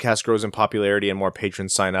the podcast grows in popularity and more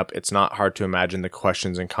patrons sign up, it's not hard to imagine the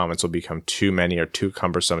questions and comments will become too many or too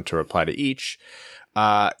cumbersome to reply to each.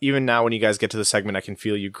 Even now, when you guys get to the segment, I can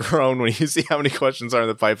feel you groan when you see how many questions are in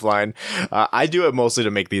the pipeline. I do it mostly to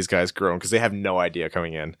make these guys groan because they have no idea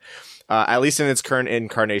coming in. At least in its current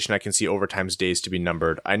incarnation, I can see overtime's days to be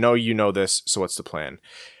numbered. I know you know this, so what's the plan?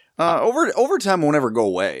 Overtime won't ever go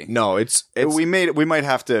away. No, it's we might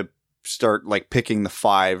have to start like picking the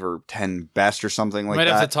 5 or 10 best or something like that.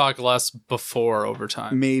 Might have to talk less before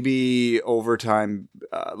overtime. Maybe overtime,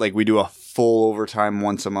 like we do a full overtime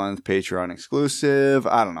once a month, Patreon exclusive.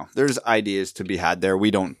 I don't know. There's ideas to be had there.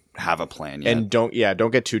 We don't have a plan yet. And don't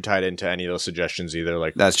get too tied into any of those suggestions either.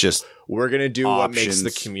 Like that's just we're gonna do options. What makes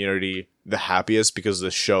the community the happiest, because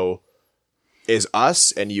the show is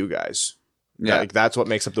us and you guys. Yeah, like that's what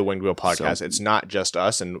makes up the Winged Wheel podcast. So, it's not just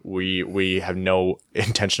us, and we have no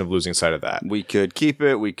intention of losing sight of that. We could keep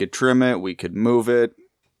it, we could trim it, we could move it,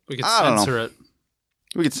 we could censor it.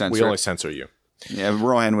 We could censor. We only censor you. Yeah,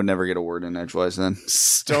 Rohan would never get a word in edgewise then.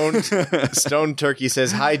 Stone Turkey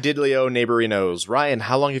says, hi, Diddley-O neighborinos. Ryan,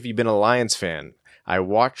 how long have you been a Lions fan? I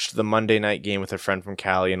watched the Monday night game with a friend from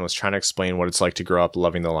Cali and was trying to explain what it's like to grow up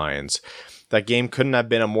loving the Lions. That game couldn't have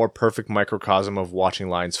been a more perfect microcosm of watching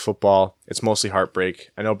Lions football. It's mostly heartbreak.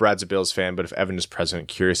 I know Brad's a Bills fan, but if Evan is present,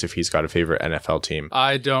 curious if he's got a favorite NFL team.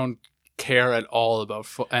 I don't care at all about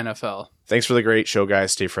NFL. Thanks for the great show,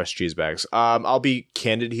 guys. Stay fresh, cheese bags. I'll be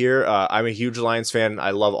candid here. I'm a huge Lions fan.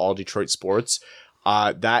 I love all Detroit sports.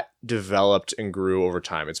 That developed and grew over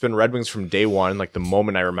time. It's been Red Wings from day one. Like the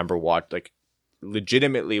moment I remember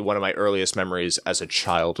legitimately one of my earliest memories as a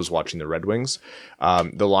child was watching the Red Wings.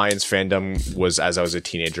 The Lions fandom was as I was a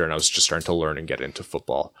teenager and I was just starting to learn and get into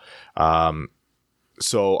football.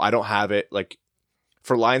 So I don't have it like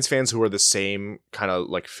for Lions fans who are the same kind of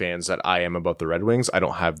like fans that I am about the Red Wings. I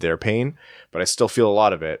don't have their pain, but I still feel a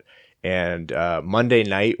lot of it. And Monday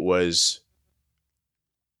night was,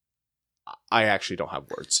 I actually don't have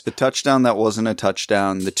words. The touchdown that wasn't a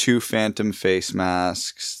touchdown, the 2 phantom face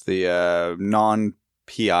masks, the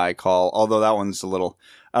non-PI call, although that one's a little,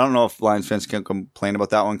 I don't know if Lions fans can complain about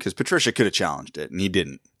that one because Patricia could have challenged it and he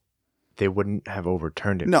didn't. They wouldn't have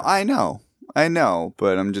overturned it. No, I know,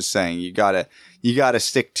 but I'm just saying you gotta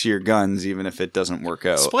stick to your guns even if it doesn't work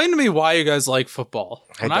out. Explain to me why you guys like football.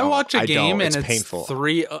 When I watch a game and it's painful.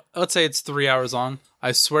 Let's say it's 3 hours long,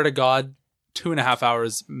 I swear to God, 2.5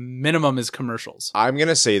 hours minimum is commercials. I'm going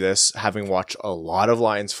to say this, having watched a lot of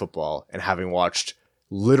Lions football and having watched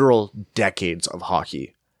literal decades of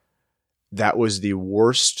hockey. That was the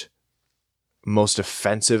worst, most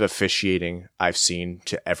offensive officiating I've seen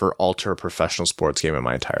to ever alter a professional sports game in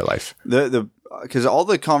my entire life. Because all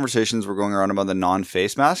the conversations were going around about the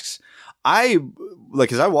non-face masks, as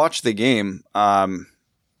I watched the game,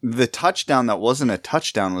 the touchdown that wasn't a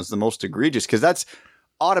touchdown was the most egregious because that's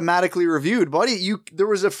automatically reviewed, buddy. There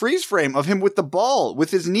was a freeze frame of him with the ball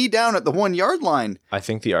with his knee down at the 1 yard line. I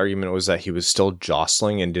think the argument was that he was still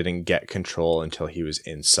jostling and didn't get control until he was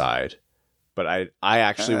inside. But I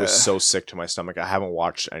actually was so sick to my stomach. I haven't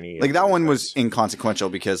watched any. Like that one was inconsequential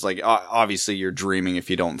because like obviously you're dreaming if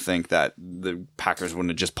you don't think that the Packers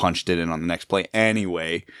wouldn't have just punched it in on the next play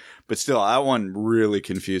anyway. But still, that one really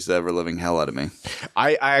confused the ever-living hell out of me.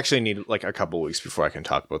 I actually need like a couple weeks before I can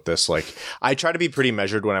talk about this. Like, I try to be pretty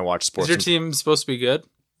measured when I watch sports. Is your team supposed to be good?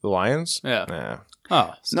 The Lions? Yeah. Nah.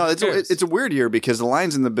 Oh, so No, it's a weird year because the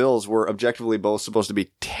Lions and the Bills were objectively both supposed to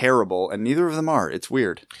be terrible, and neither of them are. It's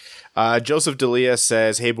weird. Joseph D'Elia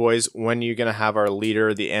says, "Hey boys, when are you going to have our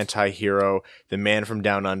leader, the anti-hero, the man from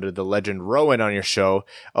down under, the legend Rowan on your show?"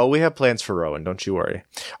 Oh, we have plans for Rowan, don't you worry.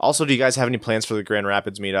 Also, do you guys have any plans for the Grand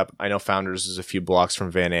Rapids meetup? I know Founders is a few blocks from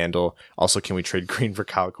Van Andel. Also, can we trade Green for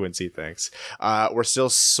Kyle Quincy? Thanks. We're still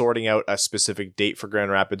sorting out a specific date for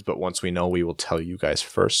Grand Rapids, but once we know, we will tell you guys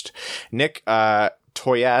first. Nick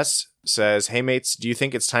Toyas says, "Hey mates, do you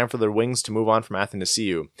think it's time for the Wings to move on from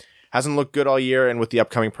Athanasiou? Hasn't looked good all year, and with the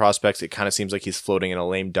upcoming prospects, it kind of seems like he's floating in a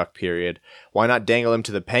lame duck period. Why not dangle him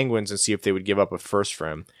to the Penguins and see if they would give up a first for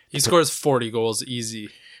him?" He scores 40 goals easy.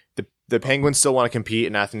 The Penguins still want to compete,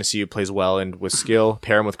 and Athanasiou plays well and with skill.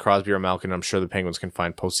 Pair him with Crosby or Malkin, I'm sure the Penguins can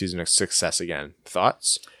find postseason success again.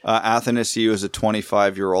 Thoughts? Athanasiou is a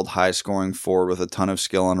 25-year-old high-scoring forward with a ton of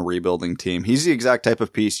skill on a rebuilding team. He's the exact type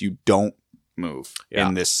of piece you don't move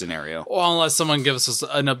in this scenario. Well, unless someone gives us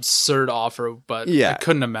an absurd offer, but I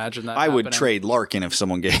couldn't imagine that. I would trade Larkin if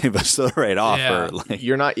someone gave us the right offer.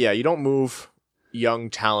 Yeah. You don't move young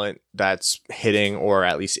talent that's hitting or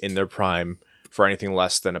at least in their prime for anything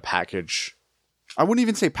less than a package. I wouldn't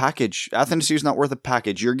even say package. Athanasiou's not worth a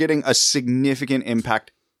package. You're getting a significant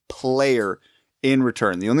impact player in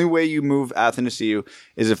return. The only way you move Athanasiou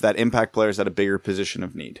is if that impact player is at a bigger position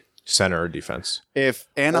of need. Center or defense. If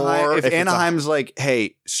Anaheim's like,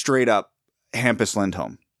 hey, straight up, Hampus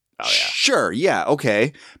Lindholm. Oh, yeah. Sure, yeah,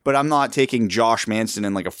 okay. But I'm not taking Josh Manson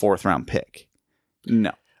in like a 4th round pick.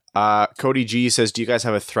 No. Cody G says, "Do you guys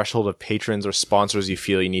have a threshold of patrons or sponsors you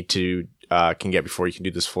feel you need to can get before you can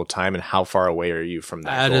do this full time? And how far away are you from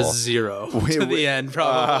that goal?" At a 0 to the end,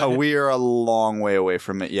 probably. We are a long way away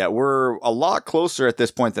from it yet. We're a lot closer at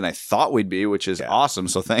this point than I thought we'd be, which is awesome.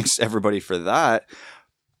 So thanks everybody for that.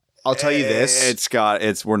 I'll tell you this.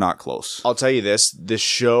 We're not close. I'll tell you this. The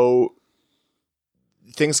show,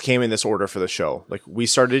 things came in this order for the show. Like, we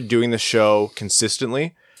started doing the show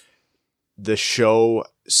consistently. The show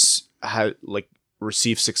had like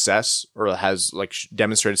received success or has like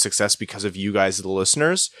demonstrated success because of you guys, the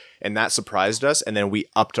listeners, and that surprised us. And then we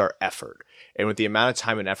upped our effort. And with the amount of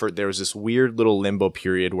time and effort, there was this weird little limbo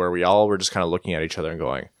period where we all were just kind of looking at each other and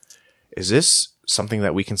going, "Is this something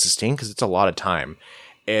that we can sustain?" Because it's a lot of time.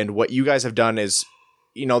 And what you guys have done is,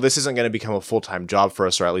 this isn't going to become a full-time job for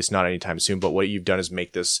us, or at least not anytime soon. But what you've done is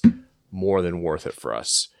make this more than worth it for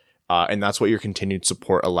us. And that's what your continued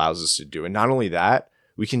support allows us to do. And not only that,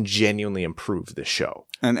 we can genuinely improve the show.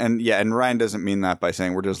 And Ryan doesn't mean that by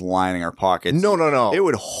saying we're just lining our pockets. No. It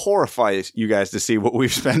would horrify you guys to see what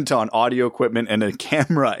we've spent on audio equipment and a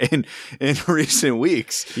camera in recent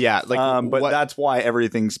weeks. Yeah, but that's why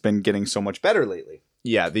everything's been getting so much better lately.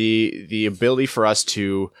 Yeah, the ability for us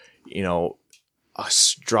to,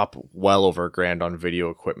 us drop well over $1,000 on video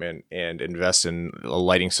equipment and invest in a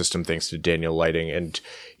lighting system thanks to Daniel Lighting, and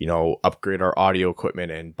upgrade our audio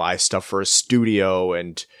equipment and buy stuff for a studio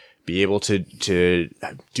and be able to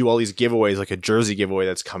do all these giveaways, like a jersey giveaway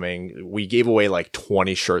that's coming. We gave away like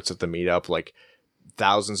 20 shirts at the meetup, like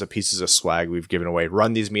thousands of pieces of swag we've given away.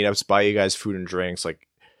 Run these meetups, buy you guys food and drinks,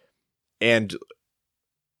 and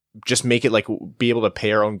just make it be able to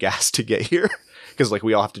pay our own gas to get here. Because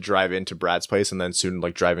we all have to drive into Brad's place and then soon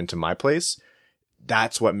drive into my place.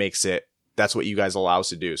 That's what makes it. That's what you guys allow us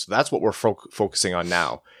to do. So that's what we're focusing on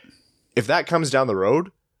now. If that comes down the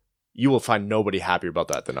road, you will find nobody happier about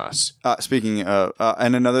that than us. Speaking of,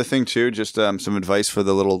 and another thing too, just some advice for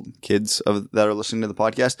the little kids that are listening to the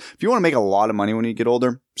podcast. If you want to make a lot of money when you get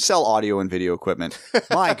older, sell audio and video equipment.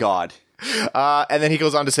 My God. And then he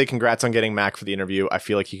goes on to say, "Congrats on getting Mac for the interview. I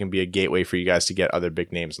feel like he can be a gateway for you guys to get other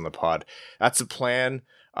big names in the pod." That's the plan.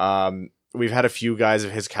 We've had a few guys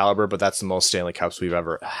of his caliber, but that's the most Stanley Cups we've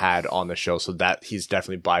ever had on the show. So that he's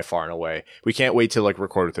definitely by far and away. We can't wait to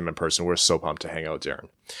record with him in person. We're so pumped to hang out with Darren.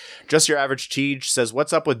 Just Your Average Teej says,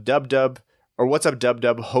 "What's up with Dub Dub?" Or "What's up, Dub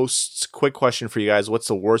Dub?" Hosts, quick question for you guys. What's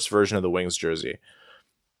the worst version of the Wings jersey?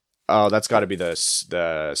 Oh, that's got to be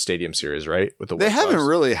the Stadium Series, right? With the they haven't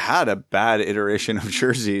really had a bad iteration of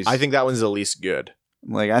jerseys. I think that one's the least good.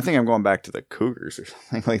 Like, I think I'm going back to the Cougars or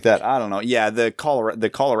something like that. I don't know. Yeah, the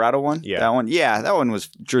Colorado one. Yeah. That one. Yeah, that one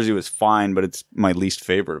jersey was fine, but it's my least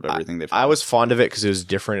favorite of everything they've had. I was fond of it because it was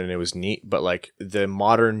different and it was neat, but like the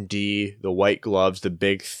modern D, the white gloves, the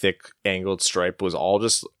big, thick, angled stripe was all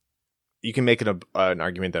just, you can make an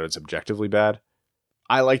argument that it's objectively bad.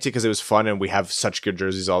 I liked it because it was fun and we have such good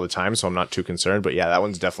jerseys all the time, so I'm not too concerned, but yeah, that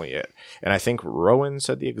one's definitely it. And I think Rowan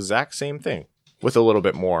said the exact same thing with a little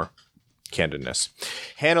bit more candidness.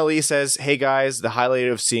 Hannah Lee says, hey guys, the highlight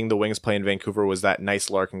of seeing the Wings play in Vancouver was that nice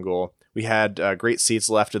Larkin goal. We had great seats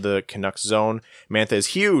left of the Canucks zone. Mantha is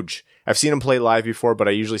huge. I've seen him play live before, but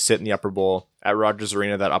I usually sit in the upper bowl. At Rogers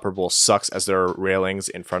Arena, that upper bowl sucks as there are railings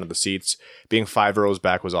in front of the seats. Being 5 rows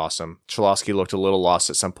back was awesome. Cholowski looked a little lost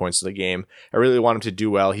at some points of the game. I really want him to do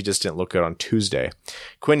well. He just didn't look good on Tuesday.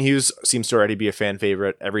 Quinn Hughes seems to already be a fan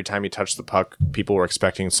favorite. Every time he touched the puck, people were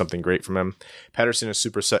expecting something great from him. Pettersson is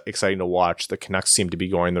super exciting to watch. The Canucks seem to be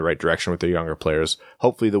going the right direction with their younger players.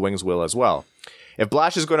 Hopefully the Wings will as well. If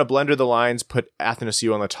Blash is going to blender the lines, put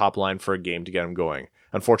Athanasiou on the top line for a game to get him going.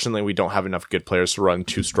 Unfortunately, we don't have enough good players to run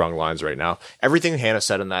 2 strong lines right now. Everything Hannah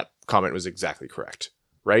said in that comment was exactly correct,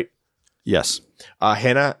 right? Yes.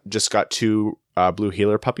 Hannah just got 2 blue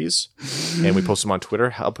healer puppies, and we post them on Twitter.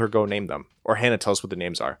 Help her go name them. Or Hannah, tell us what the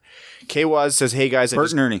names are. K-Waz says, hey guys,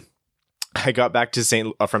 Bert and Ernie. I got back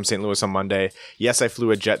to from St. Louis on Monday. Yes, I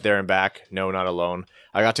flew a jet there and back. No, not alone.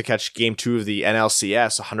 I got to catch game 2 of the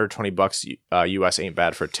NLCS. $120 US ain't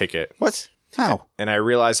bad for a ticket. What? How? And I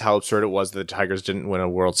realized how absurd it was that the Tigers didn't win a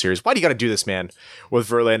World Series. Why do you got to do this, man? With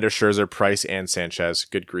Verlander, Scherzer, Price, and Sanchez.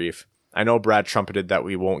 Good grief. I know Brad trumpeted that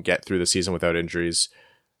we won't get through the season without injuries.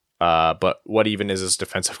 But what even is this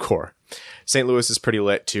defensive core? St. Louis is pretty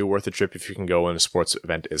lit, too. Worth a trip if you can go when a sports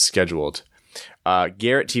event is scheduled.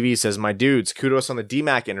 Garrett TV says, my dudes, kudos on the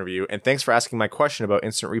DMAC interview, and thanks for asking my question about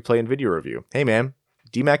instant replay and video review. Hey, man.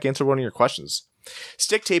 DMAC answered one of your questions.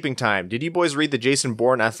 Stick taping time. Did you boys read the Jason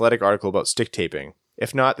Bourne Athletic article about stick taping?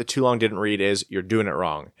 If not, the too long didn't read is you're doing it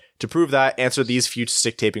wrong. To prove that, answer these few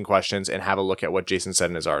stick taping questions and have a look at what Jason said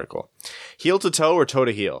in his article. Heel to toe or toe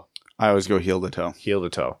to heel? I always go heel to toe. Heel to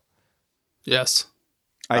toe. Yes.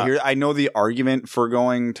 I know the argument for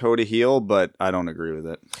going toe to heel, but I don't agree with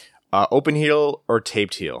it. Open heel or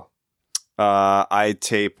taped heel? I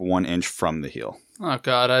tape 1 inch from the heel. Oh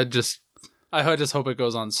God, I just hope it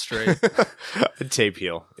goes on straight. Tape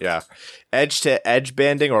heel, yeah. Edge to edge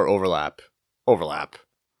banding or overlap? Overlap.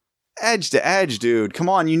 Edge to edge, dude. Come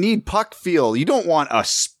on, you need puck feel. You don't want a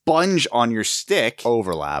sponge on your stick.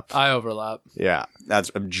 Overlap. I overlap. Yeah. That's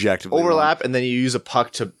objectively overlap, wrong. and then you use a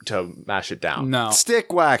puck to mash it down. No.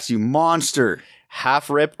 Stick wax, you monster. Half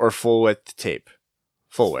rip or full width tape?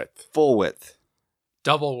 Full width. Full width.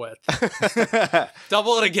 Double width.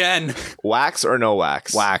 Double it again. Wax or no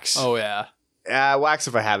wax? Wax. Oh yeah. Wax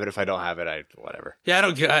if I have it. If I don't have it, whatever. Yeah, I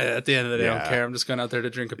don't care. At the end of the day, I Yeah. don't care. I'm just going out there to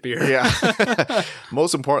drink a beer. Yeah.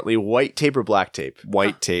 Most importantly, white tape or black tape?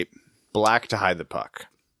 White tape. Black to hide the puck.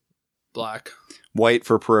 Black. White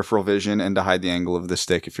for peripheral vision and to hide the angle of the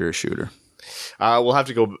stick if you're a shooter. We'll have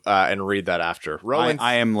to go and read that after. Rowan,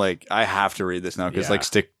 I am like, I have to read this now because Yeah. like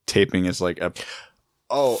stick taping is like a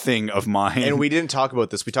thing of mine. and we didn't talk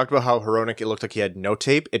about this. We talked about how Hronek, it looked like he had no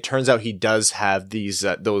tape. It turns out he does have these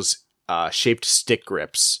those shaped stick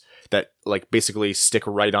grips that like basically stick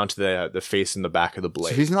right onto the face and the back of the blade.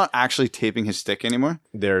 So he's not actually taping his stick anymore?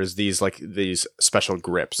 There's these special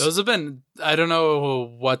grips. Those have been, I don't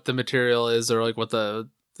know what the material is or like what the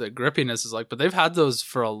grippiness is like, but they've had those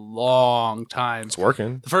for a long time. It's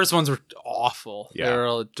working. The first ones were awful. Yeah. They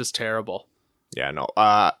were just terrible. Yeah, no.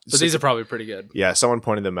 But these are probably pretty good. Yeah, someone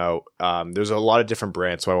pointed them out. There's a lot of different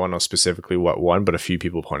brands, so I want to know specifically what one, but a few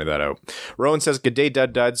people pointed that out. Rowan says, good day,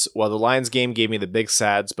 duds. Well, the Lions game gave me the big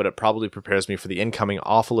sads, but it probably prepares me for the incoming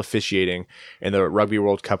awful officiating in the Rugby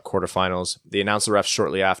World Cup quarterfinals. The announcer ref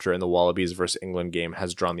shortly after in the Wallabies versus England game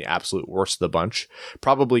has drawn the absolute worst of the bunch.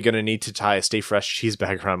 Probably going to need to tie a Stay Fresh cheese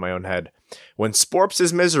bag around my own head. When sporps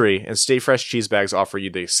is misery and Stay Fresh cheese bags offer you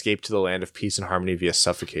the escape to the land of peace and harmony via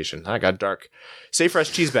suffocation. That got dark. Stay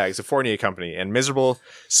Fresh cheese bags, a Fournier company, and miserable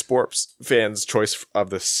sporps fans' choice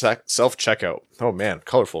of the self-checkout. Oh man,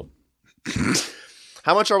 colorful.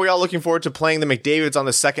 How much are we all looking forward to playing the McDavids on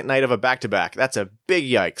the second night of a back-to-back? That's a big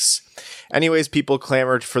yikes. Anyways, people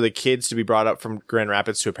clamored for the kids to be brought up from Grand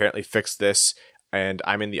Rapids to apparently fix this. And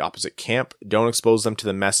I'm in the opposite camp. Don't expose them to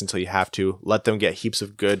the mess until you have to. Let them get heaps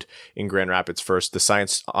of good in Grand Rapids first. The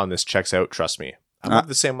science on this checks out. Trust me. I'm of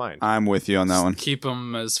the same mind. I'm with you on that one. Keep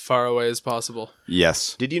them as far away as possible.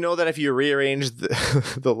 Yes. Did you know that if you rearrange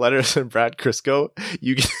the letters in Brad Crisco,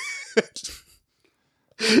 you get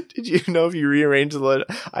Did you know if you rearrange the letter?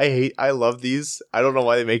 I love these. I don't know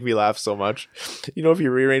why they make me laugh so much. You know, if you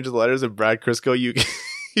rearrange the letters of Brad Crisco, you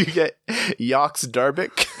get Joks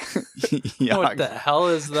Darbik, What the hell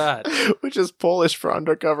is that? which is Polish for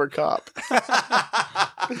undercover cop.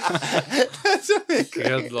 That's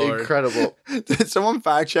Good lord. Incredible. Did someone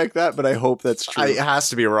fact check that? But I hope that's true. It has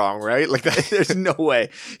to be wrong, right? Like that. There's no way.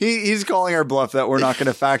 He's calling our bluff that we're not going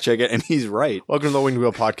to fact check it, and he's right. Welcome to the Winged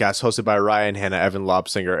Wheel Podcast, hosted by Ryan Hanna, Evan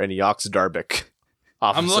Lobsinger, and Joks Darbik.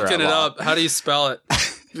 I'm looking it up. How do you spell it?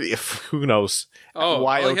 Who knows? Oh,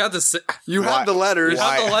 Why- well, you have to say, You have the letters. you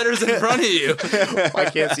have the letters in front of you. I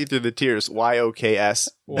can't see through the tears. YOKS.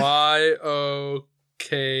 YOKS.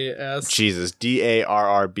 Jesus.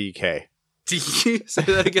 DARRBK. D. Say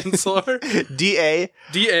that again slower. DARRBK.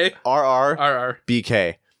 DARR.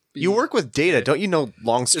 You work with data, don't you know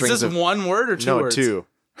long Is strings this of... one word or two No, words? two.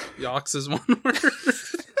 Yox is one word.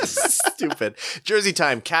 Stupid. Jersey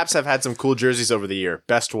time. Caps have had some cool jerseys over the year.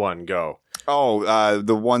 Best one, go. Oh,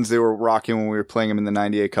 the ones they were rocking when we were playing them in the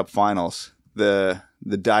 98 Cup Finals. The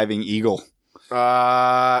Diving Eagle.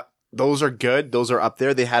 Those are good. Those are up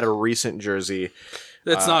there. They had a recent jersey.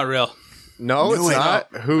 It's not real. No, it's way.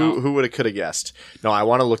 not. No. Who would have could have guessed? No, I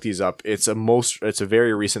want to look these up. It's a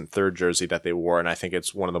very recent third jersey that they wore, and I think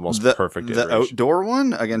it's one of the most perfect. The iteration. outdoor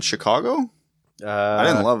one against Chicago? I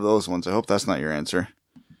didn't love those ones. I hope that's not your answer.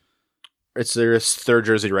 It's their third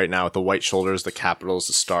jersey right now with the white shoulders, the capitals,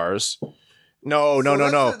 the stars. No.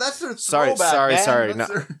 That's their Sorry. throwback,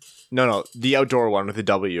 man. No. The outdoor one with the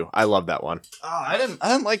W. I love that one. Oh, I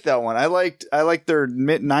didn't like that one. I liked their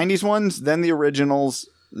mid 90s ones, then the originals,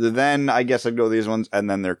 then I guess I'd go these ones, and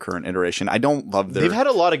then their current iteration. I don't love their. They've had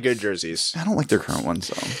a lot of good jerseys. I don't like their current ones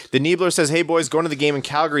though. The Niebler says, "Hey boys, going to the game in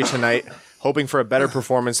Calgary tonight, hoping for a better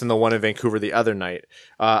performance than the one in Vancouver the other night.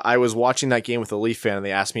 I was watching that game with a Leaf fan, and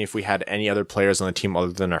they asked me if we had any other players on the team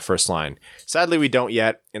other than our first line. Sadly, we don't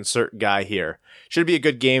yet. Insert guy here. Should be a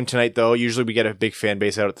good game tonight, though. Usually we get a big fan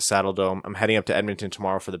base out at the Saddle Dome. I'm heading up to Edmonton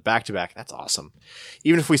tomorrow for the back-to-back. That's awesome.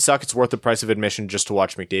 Even if we suck, it's worth the price of admission just to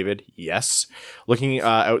watch McDavid. Yes. Looking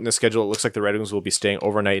out in the schedule, it looks like the Red Wings will be staying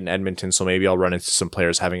overnight in Edmonton, so maybe I'll run into some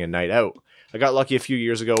players having a night out. I got lucky a few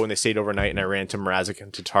years ago when they stayed overnight, and I ran to Mrazek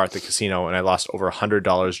and Tatar at the casino, and I lost over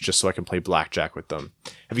 $100 just so I can play blackjack with them.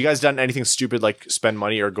 Have you guys done anything stupid like spend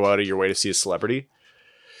money or go out of your way to see a celebrity?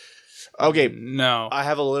 Okay, No. I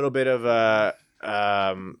have a little bit of a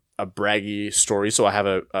braggy story. So I have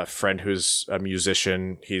a friend who's a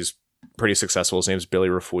musician. He's pretty successful. His name's Billy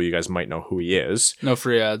Raffoul. You guys might know who he is. No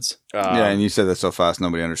free ads. Yeah, and you said that so fast,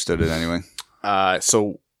 nobody understood it anyway.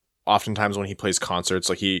 So oftentimes when he plays concerts,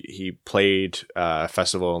 like he played a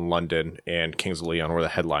festival in London, and Kings of Leon were the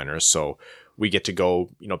headliners. So we get to go,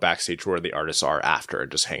 backstage where the artists are after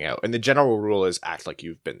and just hang out. And the general rule is act like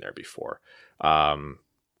you've been there before. And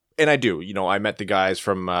I do. I met the guys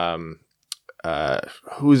from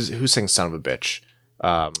who sings "Son of a Bitch."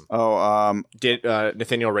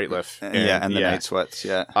 Nathaniel Rateliff. And the Night Sweats.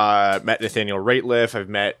 Yeah. Met Nathaniel Rateliff. I've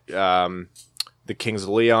met the Kings of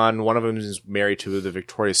Leon. One of them is married to the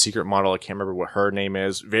Victoria's Secret model. I can't remember what her name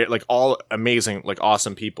is. All amazing,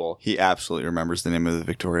 awesome people. He absolutely remembers the name of the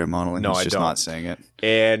Victoria model, and No, he's I just don't. not saying it.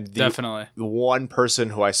 And Definitely. the one person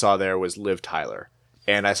who I saw there was Liv Tyler.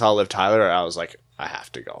 And I saw Liv Tyler, and I was like, I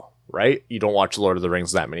have to go. Right? You don't watch Lord of the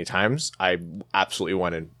Rings that many times. I absolutely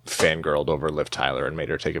went and fangirled over Liv Tyler and made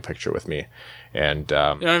her take a picture with me. And You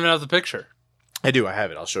don't even have the picture. I do. I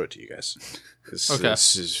have it. I'll show it to you guys. Okay.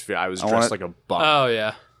 I was dressed like a bum. Oh,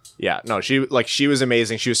 yeah. Yeah. No, she was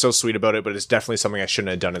amazing. She was so sweet about it, but it's definitely something I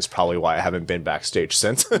shouldn't have done. It's probably why I haven't been backstage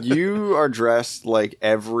since. You are dressed like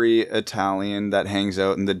every Italian that hangs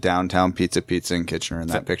out in the downtown Pizza in Kitchener in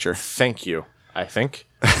that picture. Thank you, I think.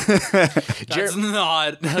 That's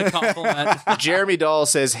not a compliment. Jeremy Dahl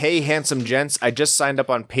says, "Hey, handsome gents, I just signed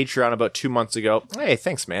up on Patreon about 2 months ago. Hey,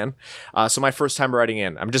 thanks, man. So my first time writing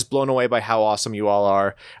in. I'm just blown away by how awesome you all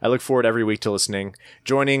are. I look forward every week to listening.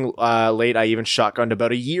 Joining late, I even shotgunned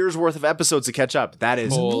about a year's worth of episodes to catch up. That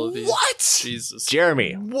is What? Jesus.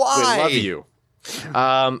 Jeremy. Why? We love you.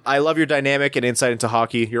 I love your dynamic and insight into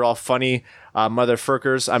hockey. You're all funny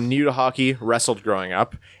motherfuckers. I'm new to hockey, wrestled growing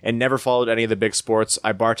up, and never followed any of the big sports.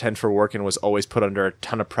 I bartend for work and was always put under a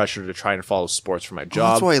ton of pressure to try and follow sports for my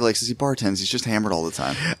job. That's why he likes he bartends. He's just hammered all the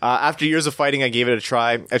time. After years of fighting, I gave it a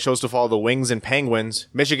try. I chose to follow the Wings and Penguins.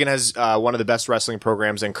 Michigan has one of the best wrestling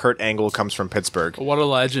programs, and Kurt Angle comes from Pittsburgh. What a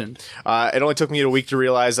legend. It only took me a week to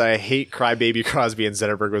realize I hate Crybaby Crosby, and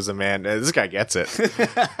Zetterberg was the man. This guy gets it.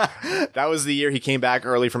 That was the year he came back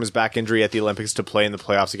early from his back injury at the Olympics to play in the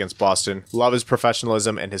playoffs against Boston. Love his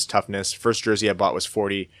professionalism and his toughness. First jersey I bought was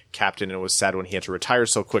 40, captain, and it was sad when he had to retire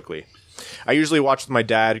so quickly. I usually watch with my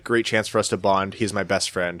dad. Great chance for us to bond. He's my best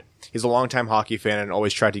friend. He's a longtime hockey fan and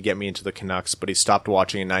always tried to get me into the Canucks, but he stopped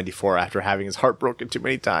watching in '94 after having his heart broken too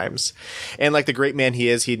many times. And like the great man he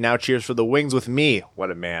is, he now cheers for the Wings with me.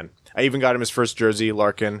 What a man. I even got him his first jersey,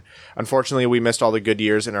 Larkin. Unfortunately, we missed all the good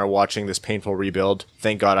years and are watching this painful rebuild.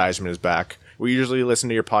 Thank God Eisman is back. We usually listen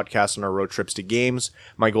to your podcast on our road trips to games.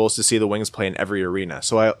 My goal is to see the Wings play in every arena.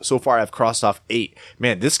 So far I've crossed off 8.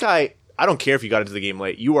 Man, this guy, I don't care if you got into the game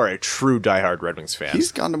late. You are a true diehard Red Wings fan.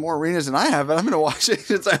 He's gone to more arenas than I have, and I've been watching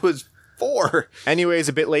since I was 4. Anyways,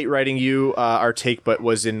 a bit late writing you our take, but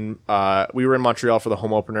we were in Montreal for the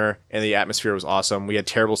home opener, and the atmosphere was awesome. We had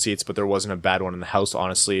terrible seats, but there wasn't a bad one in the house,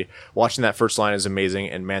 honestly. Watching that first line is amazing,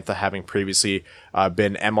 and Mantha having previously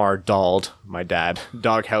been MR Dahled, my dad,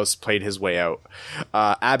 Doghouse played his way out.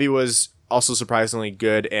 Abby was also surprisingly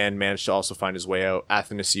good and managed to also find his way out.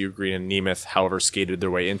 Athanasiou, Green, and Nemeth, however, skated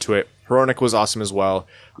their way into it. Hronek was awesome as well.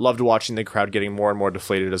 Loved watching the crowd getting more and more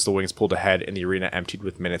deflated as the Wings pulled ahead and the arena emptied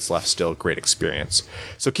with minutes left still. Great experience.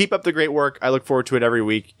 So keep up the great work. I look forward to it every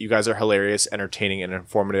week. You guys are hilarious, entertaining, and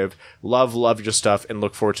informative. Love your stuff and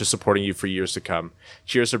look forward to supporting you for years to come.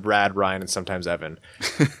 Cheers to Brad, Ryan, and sometimes Evan.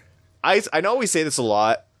 I know we say this a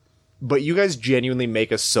lot, but you guys genuinely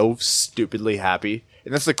make us so stupidly happy.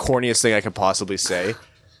 And that's the corniest thing I could possibly say.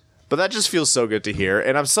 But that just feels so good to hear.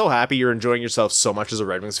 And I'm so happy you're enjoying yourself so much as a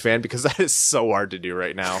Red Wings fan because that is so hard to do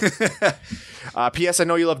right now. P.S. I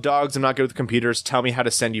know you love dogs. I'm not good with computers. Tell me how to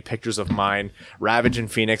send you pictures of mine. Ravage and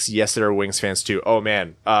Phoenix. Yes, there are Wings fans too. Oh,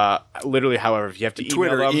 man. Literally, however, if you have to email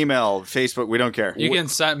Twitter, them, email, Facebook, we don't care. You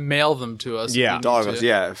can mail them to us. Yeah. Dogs,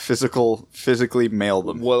 yeah. Physically mail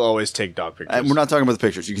them. we'll always take dog pictures. And we're not talking about the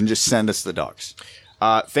pictures. You can just send us the dogs.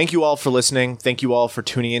 Thank you all for listening. Thank you all for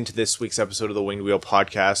tuning in to this week's episode of the Winged Wheel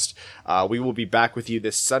podcast. We will be back with you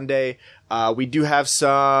this Sunday. We do have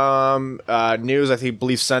some news. I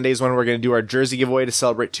believe Sunday is when we're going to do our jersey giveaway to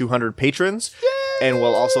celebrate 200 patrons. Yay! And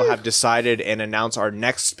we'll also have decided and announce our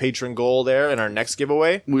next patron goal there in our next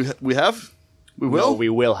giveaway. We have? We will? No, we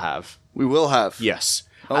will have. We will have. Yes.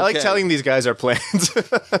 Okay. I like telling these guys our plans.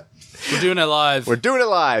 We're doing it live. We're doing it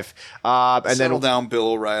live. And Settle then down,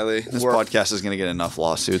 Bill O'Reilly. This podcast is going to get enough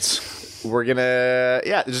lawsuits. we're going to,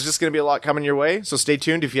 there's just going to be a lot coming your way. So stay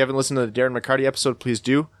tuned. If you haven't listened to the Darren McCarty episode, please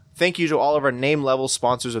do. Thank you to all of our name level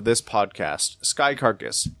sponsors of this podcast. Sky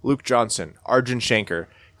Carcass, Luke Johnson, Arjun Shanker,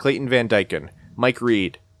 Clayton Van Dyken, Mike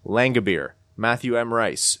Reed, Langabeer, Matthew M.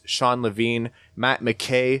 Rice, Sean Levine, Matt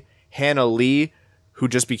McKay, Hannah Lee, who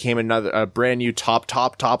just became a brand new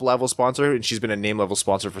top level sponsor, and she's been a name level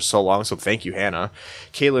sponsor for so long, so thank you, Hannah.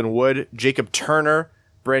 Kaylin Wood, Jacob Turner,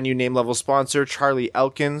 brand new name level sponsor, Charlie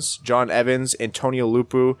Elkins, John Evans, Antonio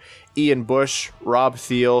Lupu, Ian Bush, Rob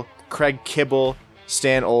Thiel, Craig Kibble,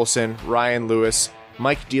 Stan Olson, Ryan Lewis,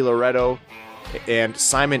 Mike DiLoretto, and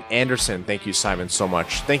Simon Anderson. Thank you, Simon, so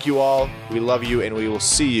much. Thank you all. We love you, and we will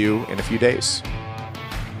see you in a few days.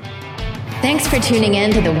 Thanks for tuning in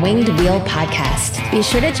to the Winged Wheel Podcast. Be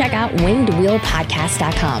sure to check out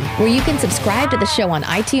wingedwheelpodcast.com, where you can subscribe to the show on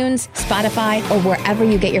iTunes, Spotify, or wherever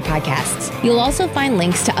you get your podcasts. You'll also find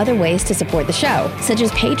links to other ways to support the show, such as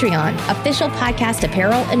Patreon, official podcast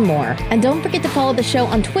apparel, and more. And don't forget to follow the show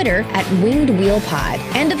on Twitter at Winged Wheel Pod.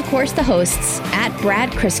 And of course, the hosts at Brad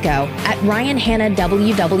Crisco, at Ryan Hanna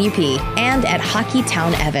WWP, and at Hockey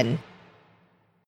Town Evan.